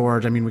against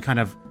George. I mean, we kind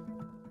of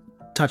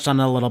touched on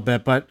it a little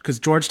bit, but because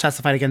George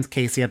testified against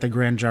Casey at the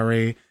grand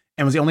jury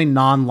and was the only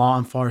non-law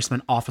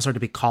enforcement officer to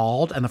be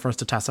called and the first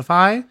to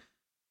testify.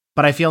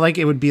 But I feel like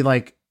it would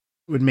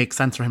make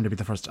sense for him to be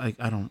the first. I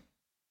don't.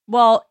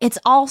 Well, it's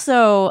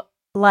also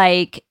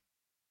like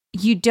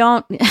you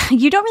don't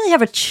really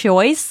have a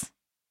choice.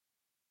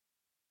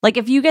 Like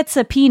if you get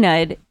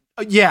subpoenaed,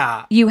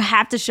 yeah, you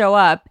have to show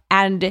up,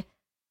 and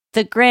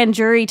the grand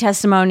jury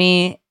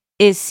testimony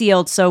is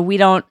sealed, so we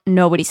don't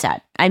know what he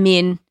said. I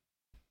mean,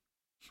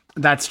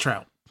 That's true.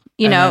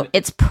 you And know, then-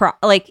 it's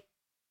like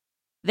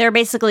they're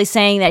basically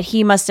saying that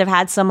he must have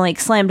had some like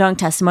slam dunk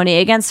testimony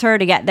against her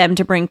to get them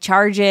to bring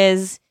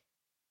charges.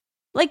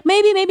 Like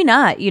maybe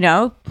not, you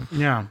know?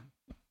 Yeah.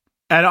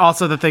 And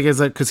also the thing is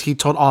that because he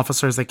told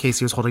officers that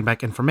Casey was holding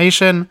back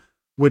information,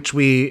 which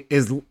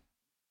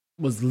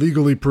was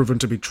legally proven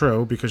to be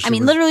true because she I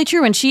mean, was, literally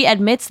true. And she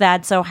admits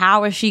that. So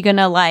how is she going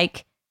to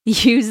like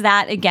use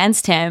that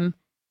against him?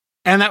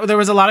 and that there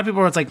was a lot of people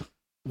where it's like,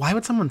 why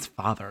would someone's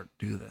father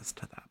do this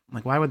to them?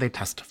 Like, why would they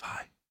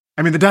testify?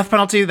 I mean, the death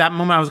penalty, that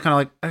moment I was kind of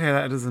like, okay,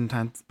 that is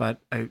intense, but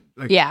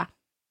Yeah.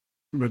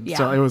 But Yeah.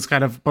 So it was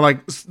kind of, but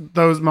like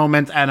those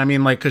moments, and I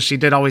mean, like, because she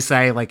did always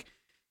say, like,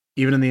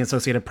 even in the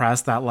Associated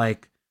Press, that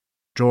like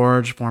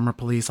George, former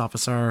police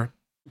officer,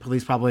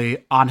 police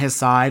probably on his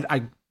side.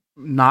 I'm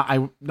not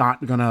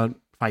gonna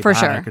fight For that.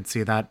 sure. I could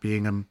see that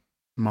being a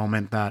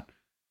moment that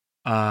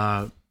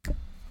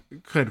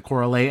could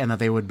correlate, and that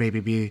they would maybe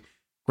be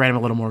grant him a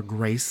little more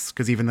grace,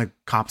 because even the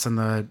cops in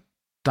the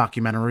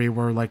documentary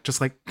were like,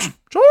 just like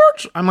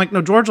George. I'm like,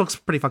 no, George looks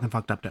pretty fucking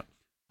fucked up too,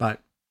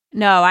 but.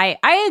 No, I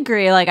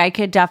agree. Like, I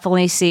could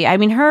definitely see. I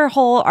mean, her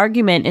whole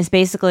argument is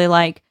basically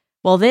like,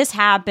 well, this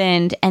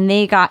happened and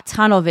they got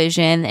tunnel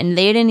vision and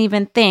they didn't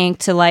even think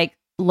to like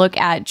look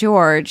at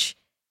George.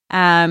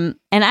 And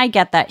I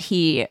get that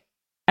he,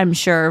 I'm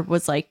sure,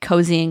 was like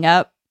cozying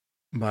up.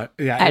 But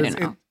yeah, I don't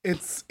know.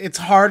 It's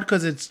hard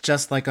because it's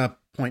just like a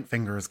point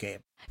fingers game.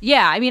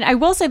 Yeah, I mean, I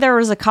will say there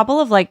was a couple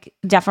of like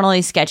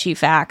definitely sketchy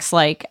facts.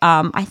 Like,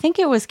 I think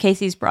it was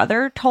Casey's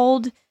brother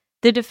told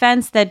the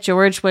defense that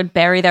George would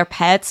bury their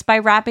pets by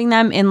wrapping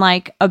them in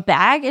like a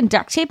bag and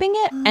duct taping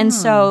it. And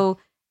so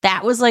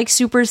that was like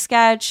super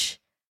sketch.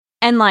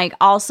 And like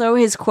also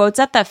his quotes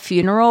at the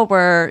funeral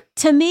were,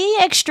 to me,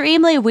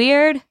 extremely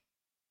weird.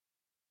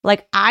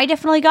 Like, I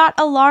definitely got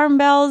alarm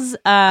bells.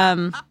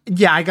 Yeah,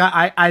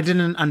 I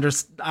didn't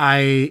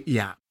understand.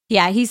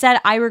 Yeah, he said,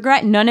 I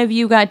regret none of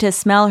you got to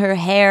smell her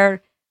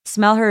hair,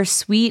 smell her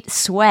sweet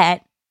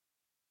sweat.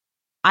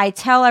 I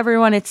tell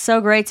everyone it's so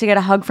great to get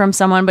a hug from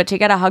someone, but to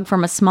get a hug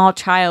from a small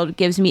child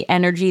gives me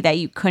energy that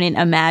you couldn't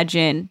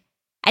imagine.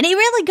 And he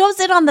really goes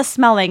in on the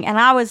smelling. And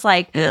I was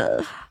like,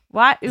 ugh,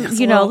 what? Yes,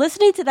 You know, well-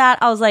 listening to that,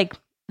 I was like,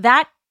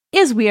 that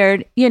is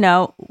weird. You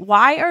know,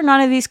 why are none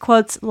of these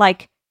quotes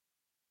like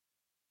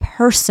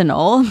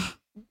personal?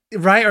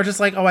 Right, or just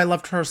like, oh, I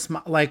loved her.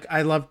 Like,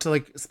 I loved to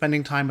like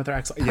spending time with her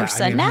ex. Yeah, I mean,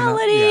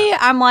 Personality. yeah.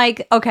 I'm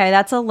like, okay,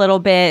 that's a little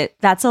bit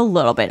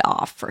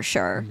off for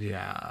sure.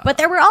 Yeah. But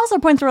there were also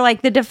points where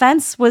like the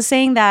defense was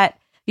saying that,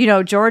 you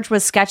know, George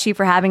was sketchy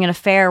for having an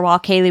affair while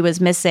Kaylee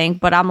was missing.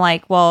 But I'm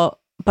like, well,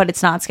 but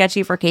it's not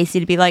sketchy for Casey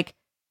to be like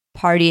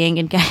partying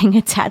and getting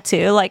a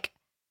tattoo. Like,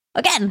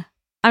 again,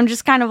 I'm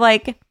just kind of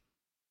like,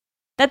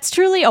 that's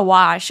truly a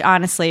wash,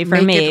 honestly, for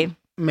Make me. it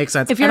makes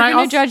sense. If you're And I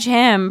going to judge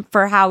him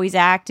for how he's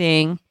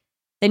acting,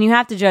 then you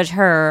have to judge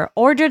her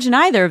or judge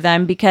neither of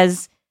them,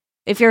 because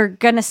if you're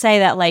going to say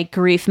that like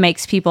grief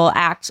makes people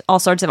act all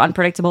sorts of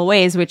unpredictable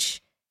ways,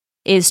 which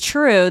is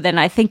true, then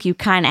I think you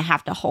kind of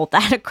have to hold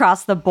that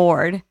across the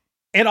board.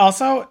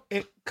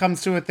 it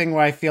comes to a thing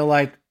where I feel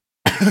like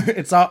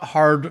it's a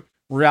hard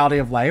reality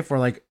of life where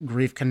like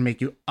grief can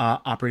make you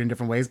operate in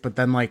different ways, but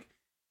then like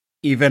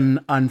even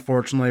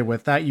unfortunately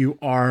with that, you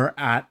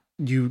are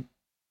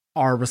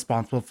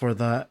responsible for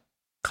the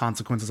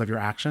consequences of your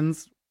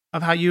actions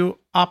of how you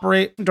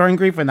operate during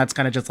grief, and that's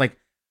kind of just like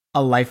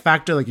a life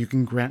factor. Like, you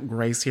can grant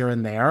grace here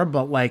and there,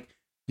 but like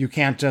you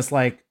can't just be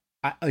like,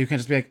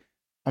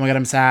 oh my god,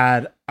 I'm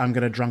sad, I'm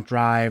gonna drunk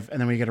drive, and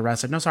then when you get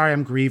arrested, no, sorry,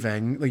 I'm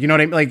grieving. Like, you know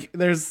what I mean? Like,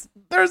 there's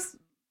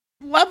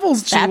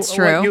levels to That's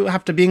true. what you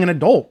have to being an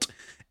adult,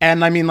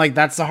 and I mean, like,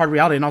 that's the hard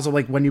reality. And also,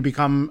 like, when you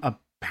become a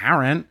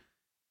parent,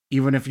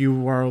 even if you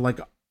were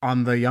like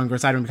on the younger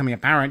side of becoming a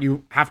parent,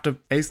 you have to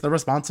face the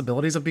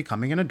responsibilities of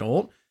becoming an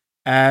adult.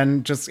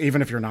 And just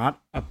even if you're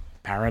not a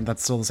parent,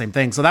 that's still the same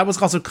thing. So that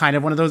was also kind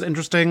of one of those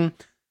interesting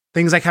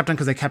things I kept on,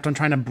 because I kept on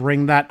trying to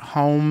bring that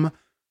home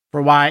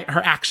for why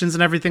her actions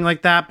and everything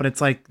like that. But it's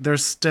like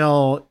there's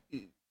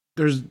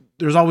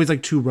always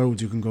like two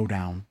roads you can go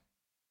down,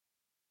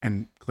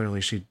 and clearly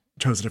she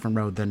chose a different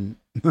road than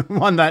the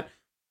one that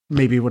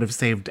maybe would have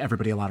saved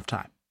everybody a lot of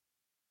time.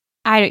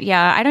 I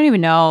don't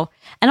even know.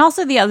 And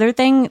also the other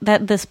thing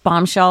that this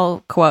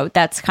bombshell quote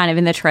that's kind of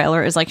in the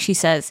trailer is like, she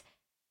says,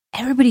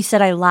 everybody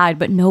said I lied,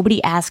 but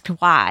nobody asked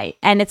why.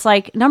 And it's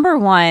like, number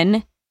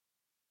one,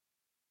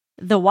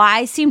 the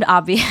why seemed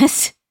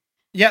obvious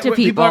Yeah, to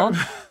people.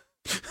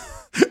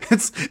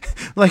 It's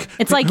like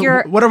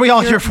what are we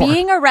all you're here for?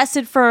 being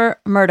arrested for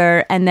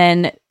murder and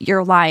then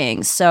you're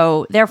lying.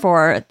 So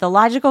therefore, the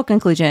logical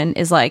conclusion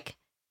is like,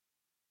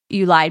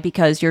 you lied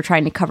because you're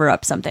trying to cover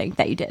up something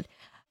that you did.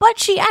 But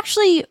she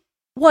actually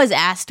was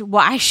asked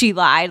why she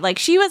lied. Like,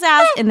 she was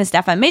asked in this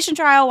defamation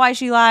trial why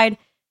she lied.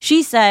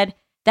 She said,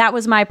 that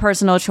was my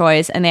personal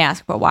choice. And they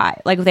asked, but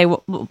why? Like, they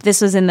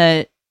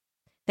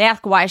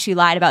asked why she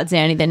lied about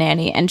Zanny the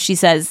nanny. And she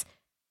says,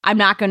 I'm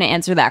not going to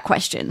answer that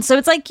question. So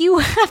it's like you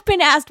have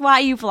been asked why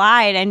you've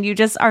lied and you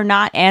just are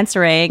not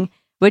answering,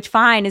 which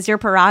fine is your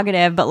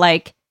prerogative, but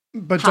like,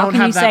 But how don't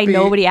can have you that say be,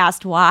 nobody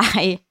asked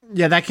why?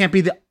 Yeah, that can't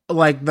be the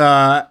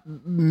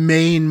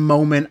main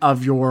moment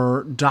of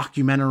your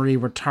documentary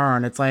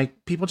return. It's like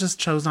people just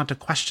chose not to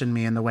question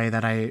me in the way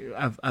that I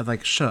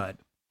like should.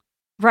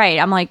 Right.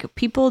 I'm like,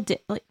 people did,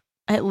 like,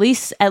 at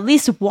least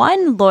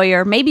one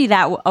lawyer, maybe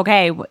that,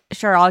 okay,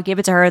 sure, I'll give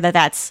it to her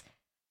that's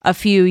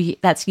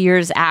that's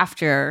years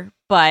after,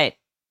 but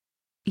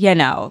you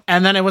know.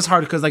 And then it was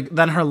hard because like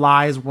then her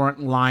lies weren't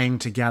lying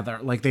together.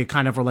 Like they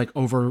kind of were like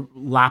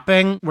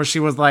overlapping where she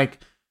was like,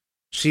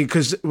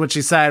 because what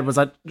she said was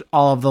that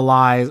all of the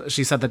lies,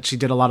 she said that she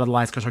did a lot of the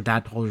lies because her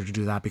dad told her to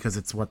do that because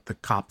it's what the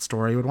cop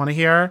story would want to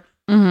hear.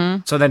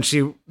 Mm-hmm.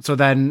 So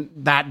then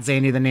that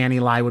Zany the nanny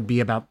lie would be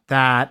about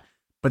that.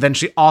 But then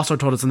she also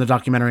told us in the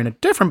documentary in a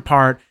different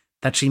part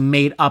that she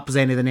made up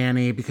Zany the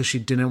nanny because she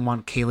didn't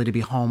want Kaylee to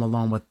be home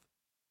alone with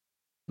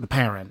the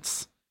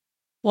parents.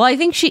 Well, I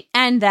think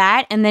and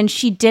then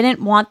she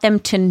didn't want them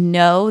to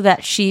know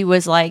that she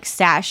was like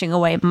stashing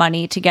away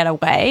money to get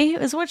away,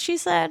 is what she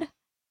said.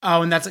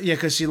 Oh, and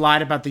because she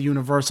lied about the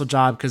Universal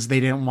job because they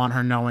didn't want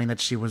her knowing that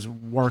she was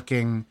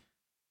working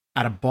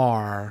at a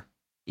bar.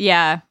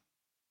 Yeah.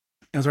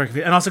 It was very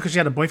confusing. And also because she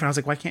had a boyfriend. I was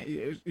like, why can't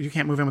you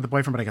can't move in with a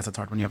boyfriend? But I guess it's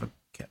hard when you have a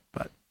kid.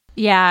 But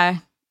yeah,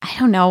 I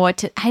don't know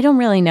I don't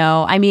really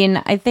know. I mean,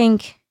 I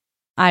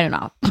don't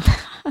know.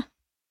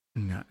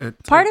 Yeah,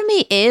 part of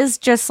me is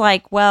just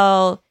like,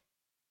 well,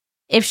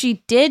 if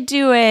she did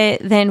do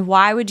it, then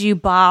why would you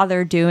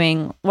bother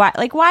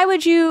why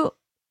would you,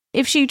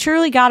 if she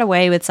truly got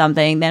away with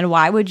something, then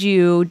why would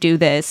you do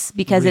this?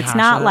 Because it's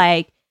not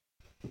like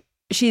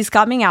she's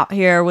coming out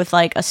here with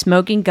like a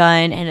smoking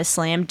gun and a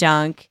slam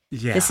dunk.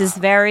 Yeah. This is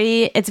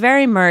it's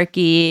very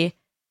murky.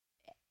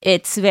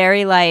 It's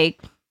very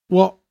like,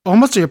 well,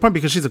 almost to your point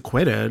because she's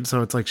acquitted,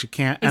 so it's like she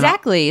can't.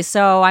 Exactly.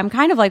 So I'm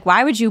kind of like,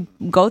 why would you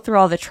go through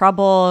all the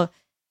trouble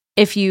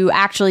if you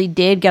actually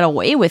did get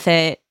away with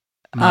it?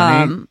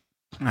 Money?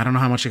 I don't know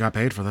how much she got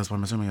paid for this, but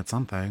I'm assuming it's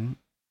something.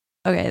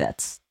 Okay,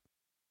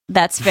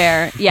 that's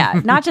fair. Yeah,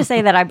 not to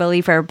say that I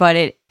believe her, but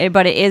it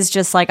is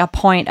just like a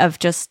point of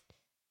just,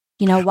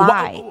 you know,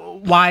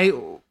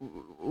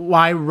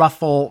 why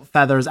ruffle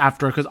feathers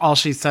after? Because all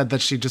she said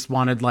that she just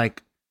wanted,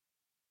 like,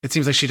 it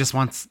seems like she just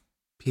wants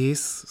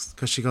peace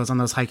because she goes on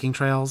those hiking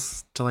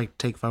trails to like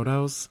take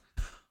photos.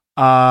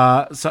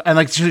 So and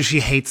like she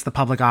hates the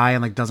public eye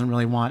and like doesn't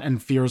really want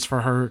and fears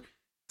for her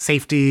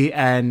safety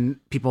and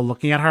people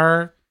looking at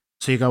her.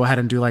 So you go ahead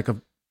and do like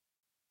a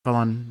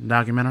full-on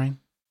documentary.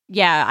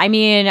 Yeah, I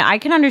mean, I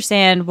can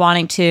understand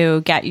wanting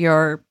to get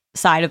your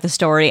side of the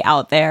story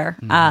out there.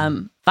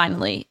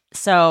 Finally,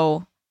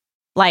 so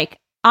like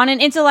on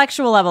an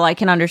intellectual level, I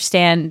can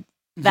understand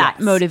that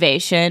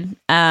motivation.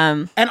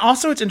 And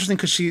also it's interesting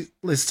because she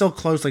is still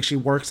close. Like she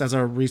works as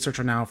a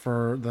researcher now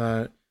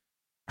for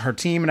her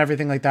team and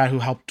everything like that who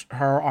helped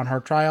her on her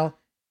trial.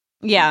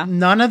 Yeah.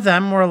 None of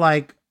them were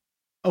like,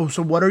 oh,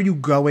 so what are you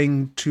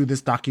going to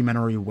this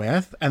documentary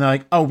with? And they're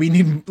like, oh, we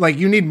need, like,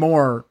 you need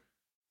more.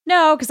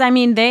 No, because I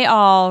mean, they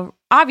all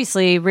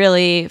obviously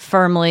really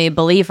firmly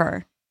believe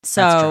her.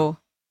 So,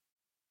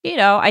 you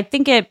know, I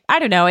think it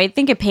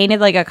painted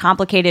like a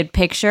complicated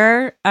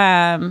picture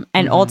and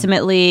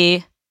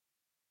ultimately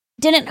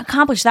didn't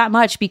accomplish that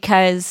much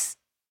because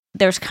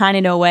there's kind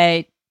of no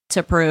way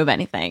to prove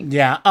anything.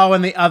 Yeah. Oh,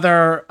 and the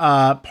other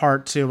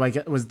part too, I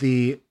guess, was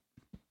the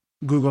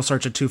Google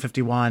search at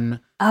 251.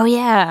 Oh,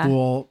 yeah.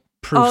 Fool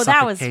proof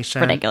that was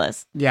suffocation.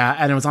 ridiculous. Yeah,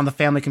 and it was on the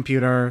family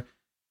computer.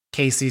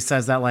 Casey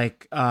says that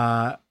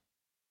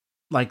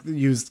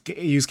use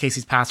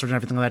Casey's password and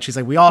everything like that. She's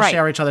like, we all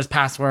share each other's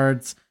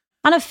passwords.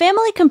 On a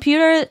family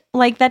computer,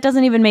 like, that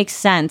doesn't even make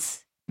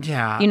sense.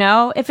 Yeah. You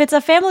know, if it's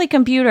a family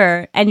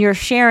computer and you're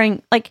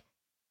sharing, like,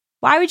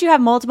 why would you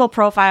have multiple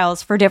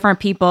profiles for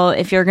different people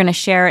if you're going to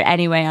share it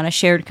anyway on a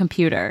shared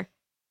computer?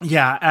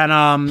 Yeah,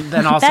 and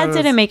then also that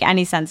didn't make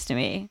any sense to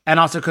me. And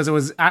also because it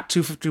was at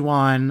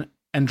 2:51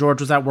 and George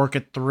was at work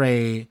at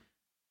 3,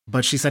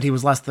 but she said he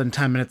was less than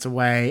 10 minutes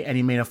away and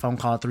he made a phone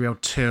call at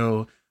 3:02.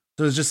 So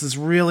it was just this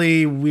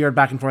really weird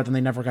back and forth, and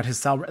they never got his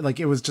cell.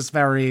 Like, it was just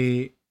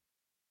very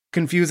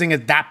confusing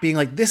as that being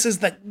like, this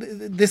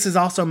is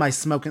also my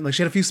smoking. Like,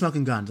 she had a few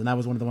smoking guns, and that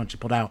was one of the ones she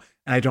pulled out.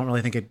 And I don't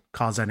really think it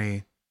caused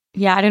any.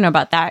 Yeah, I don't know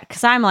about that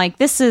because I'm like,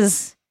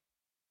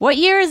 what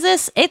year is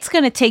this? It's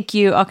going to take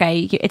you,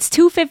 okay, it's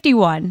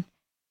 2:51.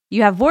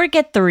 You have work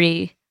at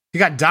 3. You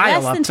got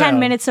dial-up less than 10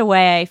 minutes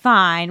away.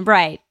 Fine,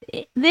 right.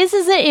 This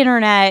is the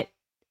internet.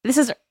 This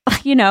is,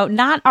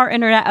 not our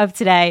internet of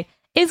today.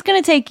 It's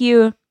going to take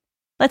you,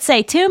 let's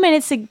say, 2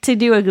 minutes to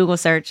do a Google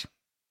search.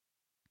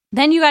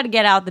 Then you got to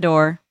get out the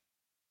door.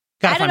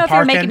 I don't know if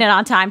you're making it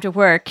on time to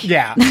work.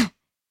 Yeah.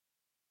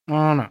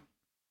 Oh, no.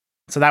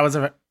 So that was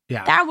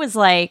That was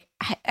like,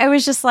 I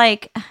was just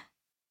like,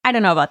 I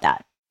don't know about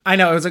that. I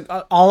know. It was like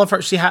all of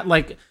her, she had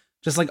like,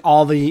 just like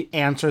all the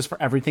answers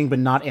for everything, but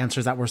not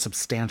answers that were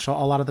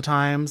substantial a lot of the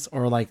times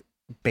or like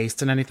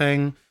based in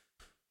anything.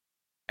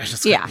 It's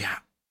just, yeah.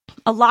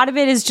 a lot of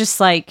it is just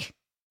like,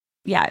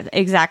 yeah,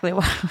 exactly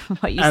what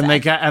you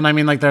said. And I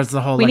mean, like, there's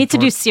the whole. We like, need to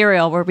do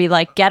Serial, where we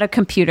like get a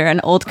computer,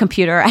 an old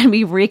computer, and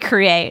we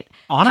recreate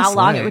how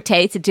long it would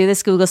take to do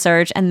this Google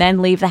search, and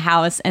then leave the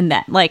house, and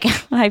then like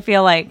I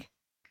feel like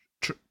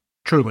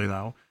truly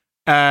though,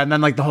 and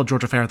then like the whole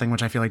Georgia Fair thing,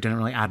 which I feel like didn't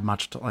really add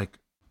much to like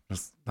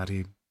just that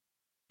he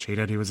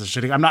cheated. He was a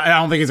shitty. I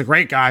don't think he's a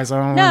great guy.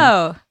 So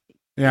no,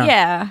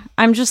 yeah.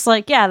 I'm just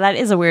like, yeah, that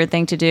is a weird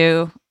thing to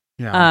do.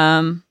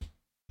 Yeah.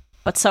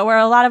 But so were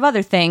a lot of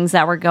other things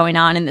that were going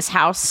on in this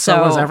house.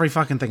 So was every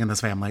fucking thing in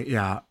this family.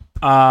 Yeah.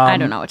 I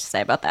don't know what to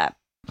say about that.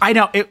 I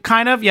know it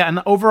kind of, yeah.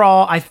 And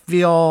overall, I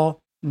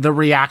feel the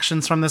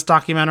reactions from this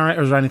documentary,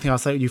 or is there anything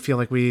else that you feel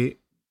like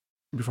right?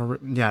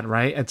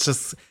 It's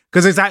just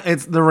because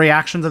it's the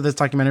reactions of this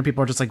documentary.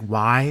 People are just like,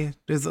 why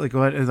is it like,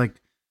 what is like,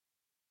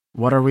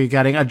 what are we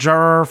getting? A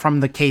juror from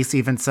the case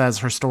even says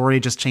her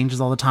story just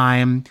changes all the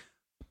time,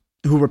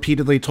 who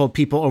repeatedly told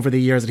people over the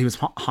years that he was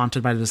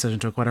haunted by the decision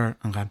to acquit her.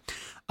 Okay.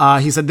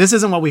 He said, this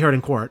isn't what we heard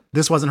in court.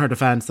 This wasn't her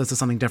defense. This is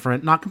something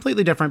different. Not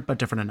completely different, but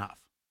different enough.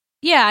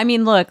 Yeah, I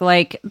mean, look,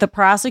 like the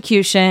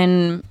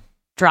prosecution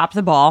dropped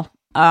the ball.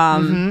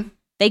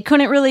 They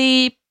couldn't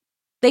really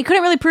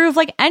prove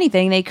like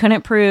anything. They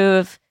couldn't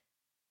prove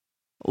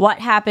what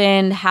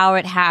happened, how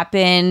it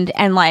happened,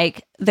 and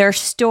like their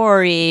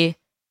story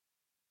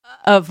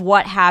of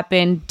what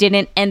happened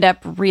didn't end up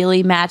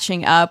really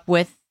matching up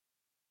with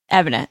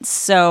evidence.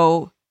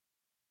 So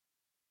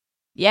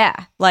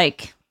yeah,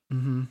 like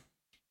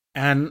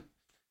and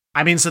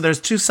I mean, so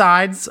there's two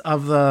sides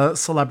of the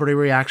celebrity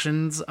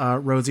reactions.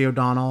 Rosie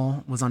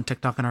O'Donnell was on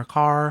TikTok in her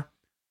car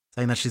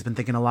saying that she's been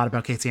thinking a lot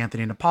about Casey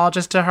Anthony and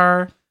apologized to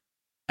her.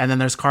 And then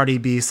there's Cardi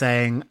B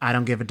saying, I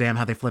don't give a damn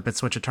how they flip it,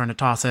 switch it, turn it,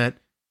 toss it.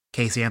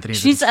 Casey Anthony.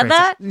 She said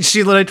that?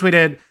 She literally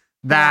tweeted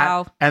that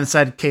Wow. and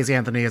said Casey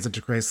Anthony is a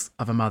disgrace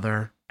of a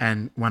mother,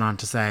 and went on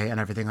to say, and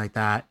everything like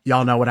that.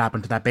 Y'all know what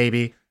happened to that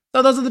baby.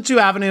 So those are the two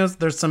avenues.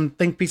 There's some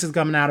think pieces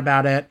coming out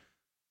about it.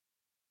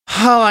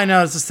 All I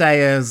know to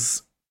say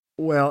is,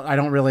 well, I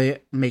don't really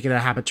make it a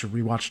habit to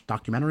rewatch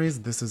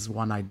documentaries. This is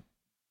one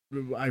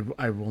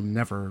I will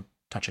never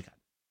touch again.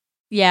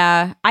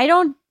 Yeah, I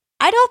don't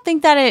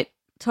think that it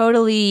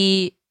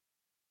totally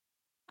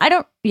I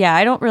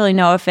don't really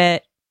know if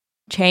it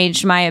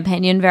changed my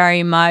opinion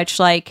very much.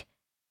 Like,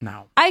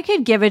 No. I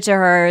could give it to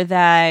her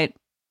that,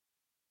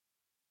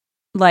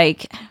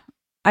 like,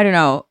 I don't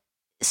know,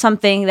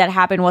 something that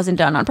happened wasn't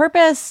done on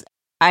purpose.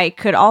 I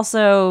could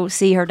also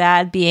see her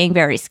dad being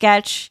very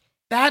sketch.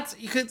 But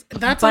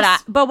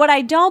what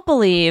I don't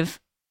believe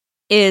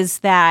is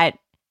that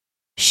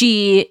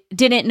she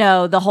didn't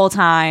know the whole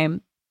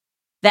time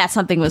that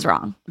something was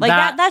wrong.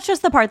 Like that's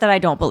just the part that I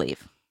don't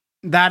believe.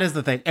 That is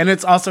the thing. And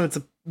it's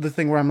the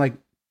thing where I'm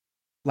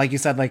like you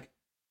said, like,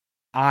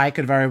 I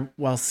could very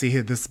well see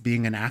this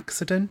being an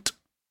accident.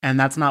 And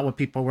that's not what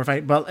people were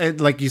fighting. But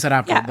like you said,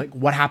 after, like,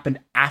 what happened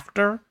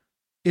after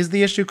is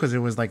the issue. Because it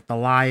was like the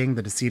lying,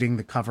 the deceiving,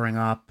 the covering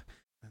up,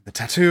 the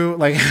tattoo,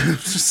 like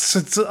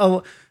it's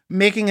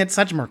making it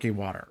such murky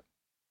water.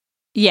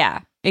 Yeah,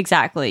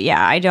 exactly.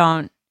 Yeah,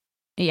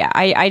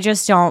 I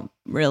just don't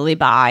really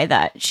buy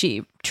that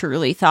she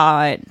truly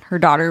thought her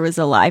daughter was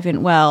alive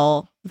and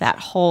well that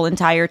whole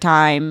entire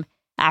time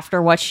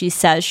after what she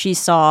says she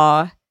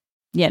saw.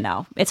 You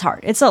know, it's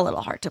hard. It's a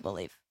little hard to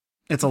believe.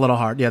 It's a little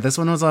hard. Yeah, this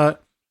one was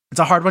it's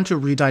a hard one to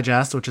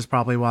redigest, which is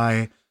probably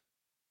why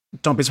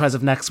don't be surprised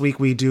if next week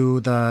we do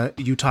the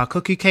Utah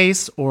cookie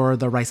case or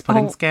the rice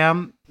pudding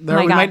scam.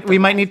 We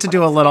might need to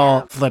do a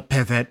little flip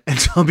pivot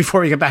until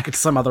before we get back into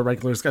some other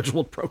regular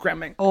scheduled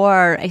programming.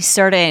 Or a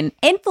certain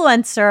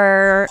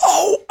influencer.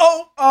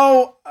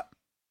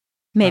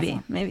 Maybe.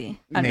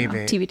 I don't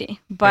know, TBD.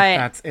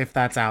 But if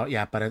that's out,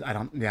 yeah. But I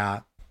don't. Yeah.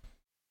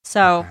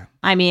 So okay.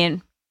 I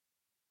mean,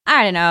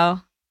 I don't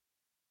know.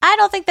 I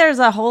don't think there's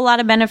a whole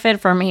lot of benefit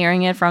from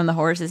hearing it from the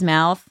horse's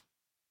mouth.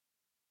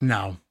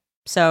 No.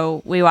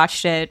 So we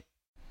watched it.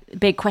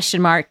 Big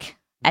question mark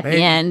at the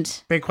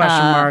end. Big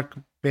question mark.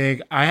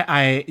 Big.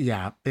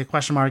 Big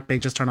question mark.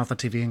 Big. Just turn off the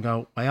TV and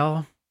go,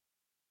 well.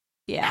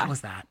 Yeah. That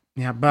was that.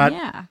 Yeah. But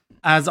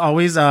as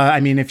always, I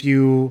mean, if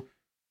you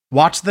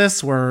watch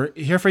this, we're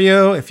here for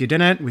you. If you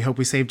didn't, we hope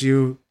we saved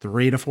you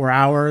 3 to 4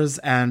 hours.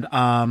 And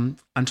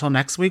until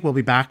next week, we'll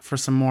be back for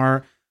some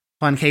more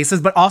fun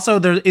cases. But also,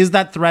 there is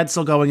that thread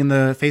still going in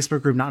the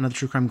Facebook group, Not Another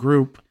True Crime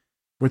group,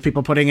 with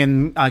people putting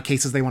in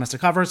cases they want us to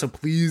cover. So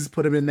please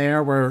put them in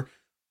there. We're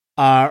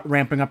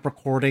ramping up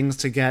recordings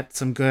to get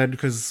some good,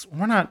 because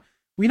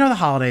we know the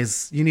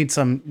holidays, you need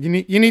some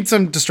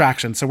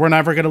distraction. So we're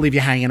never going to leave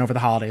you hanging over the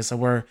holidays. So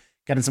we're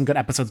getting some good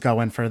episodes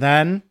going for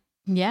then.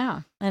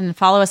 Yeah. And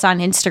follow us on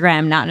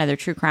Instagram, Not Another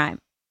True Crime.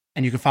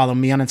 And you can follow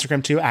me on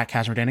Instagram too, at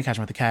Kashmir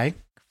with a K.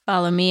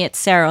 Follow me at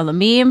Sarah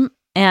Lameme.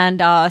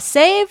 And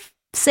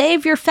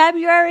save your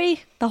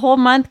February, the whole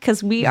month,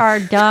 because we are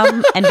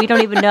dumb and we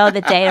don't even know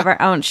the date of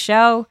our own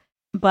show.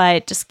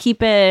 But just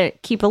keep a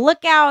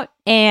lookout,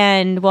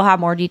 and we'll have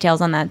more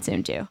details on that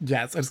soon too.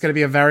 Yes, it's going to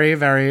be a very,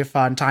 very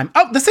fun time.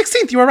 Oh, the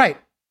 16th, you were right.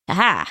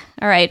 Aha.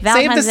 All right. Save the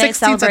Valentine's Day 16th at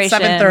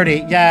celebration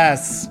 7:30.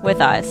 Yes.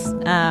 with us.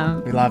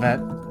 We love it.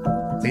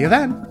 See you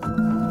then.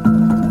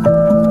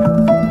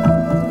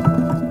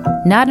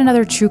 Not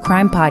Another True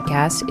Crime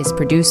Podcast is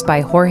produced by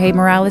Jorge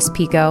Morales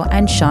Pico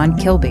and Sean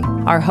Kilby.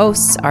 Our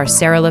hosts are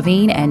Sarah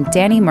Levine and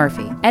Danny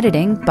Murphy.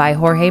 Editing by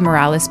Jorge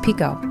Morales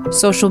Pico.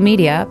 Social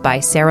media by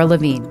Sarah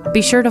Levine.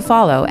 Be sure to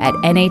follow at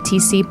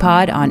NATC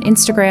Pod on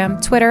Instagram,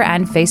 Twitter,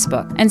 and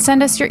Facebook. And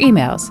send us your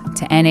emails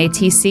to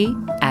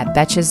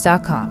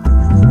natc@betches.com.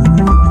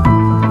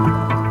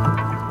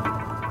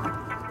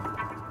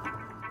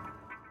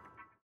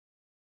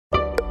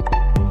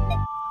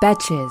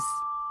 Betches.